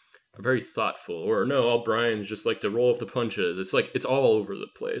are very thoughtful, or no, all Brians just like to roll with the punches. It's like it's all over the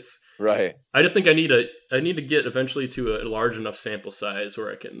place. Right. I just think I need to get eventually to a large enough sample size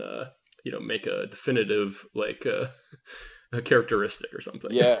where I can you know, make a definitive like a characteristic or something.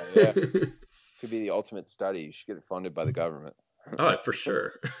 Yeah. Could be the ultimate study. You should get it funded by the government. Oh, for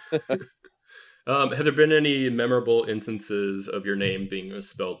sure. Have there been any memorable instances of your name being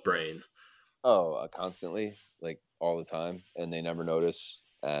misspelled brain? Oh, constantly, like all the time, and they never notice.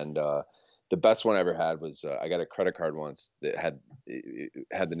 And the best one I ever had was I got a credit card once that had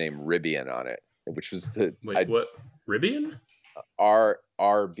the name Ribian on it, which was the what Ribian?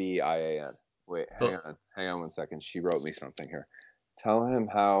 RBIAN. Wait, hang on 1 second. She wrote me something here. Tell him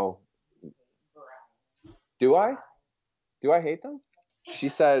how. Do I hate them? She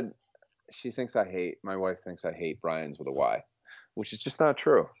said. She thinks my wife thinks I hate Brian's with a Y, which is just not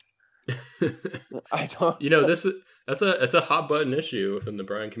true. I don't. You know, that's a hot button issue within the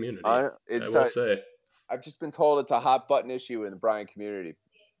Brian community. I will say. I've just been told it's a hot button issue in the Brian community.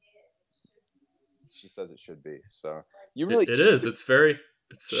 She says it should be. So you really. It is. It's very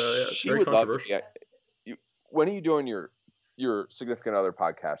controversial. When are you doing your significant other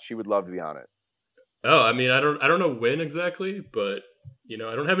podcast? She would love to be on it. Oh, I mean, I don't know when exactly, but you know,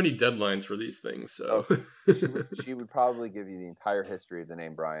 I don't have any deadlines for these things. So she would probably give you the entire history of the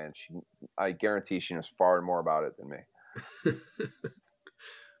name Brian. I guarantee she knows far more about it than me.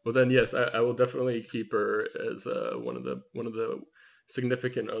 Well, then yes, I will definitely keep her as one of the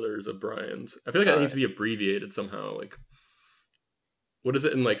significant others of Brian's. I feel like that needs to be abbreviated somehow. Like, what is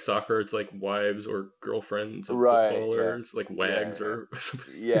it in like soccer? It's like wives or girlfriends of footballers, like wags or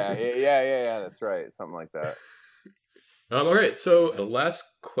something. Yeah. That's right, something like that. All right, so the last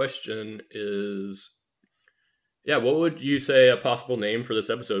question is, what would you say a possible name for this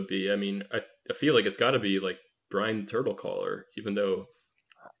episode be? I mean, I feel like it's got to be like Brian the Turtle Caller, even though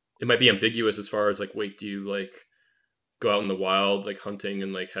it might be ambiguous as far as like, wait, do you like go out in the wild, like hunting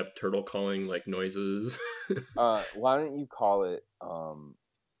and like have turtle calling like noises? Why don't you call it?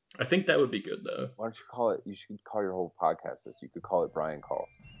 I think that would be good though. Why don't you call it? You should call your whole podcast this. You could call it Brian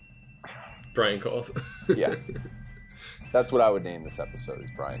Calls. Brian Calls. Yeah. That's what I would name this episode, is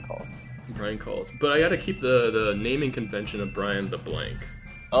Brian Calls. Brian Calls. But I gotta keep the naming convention of Brian the Blank.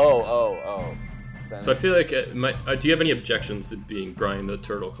 Oh. So I feel like do you have any objections to being Brian the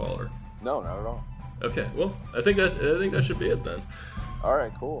Turtle Caller? No, not at all. Okay, well, I think that should be it then. All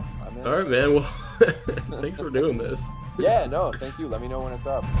right, cool. I'm in. All right, man. Well, thanks for doing this. Yeah, no, thank you. Let me know when it's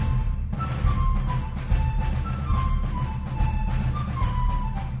up.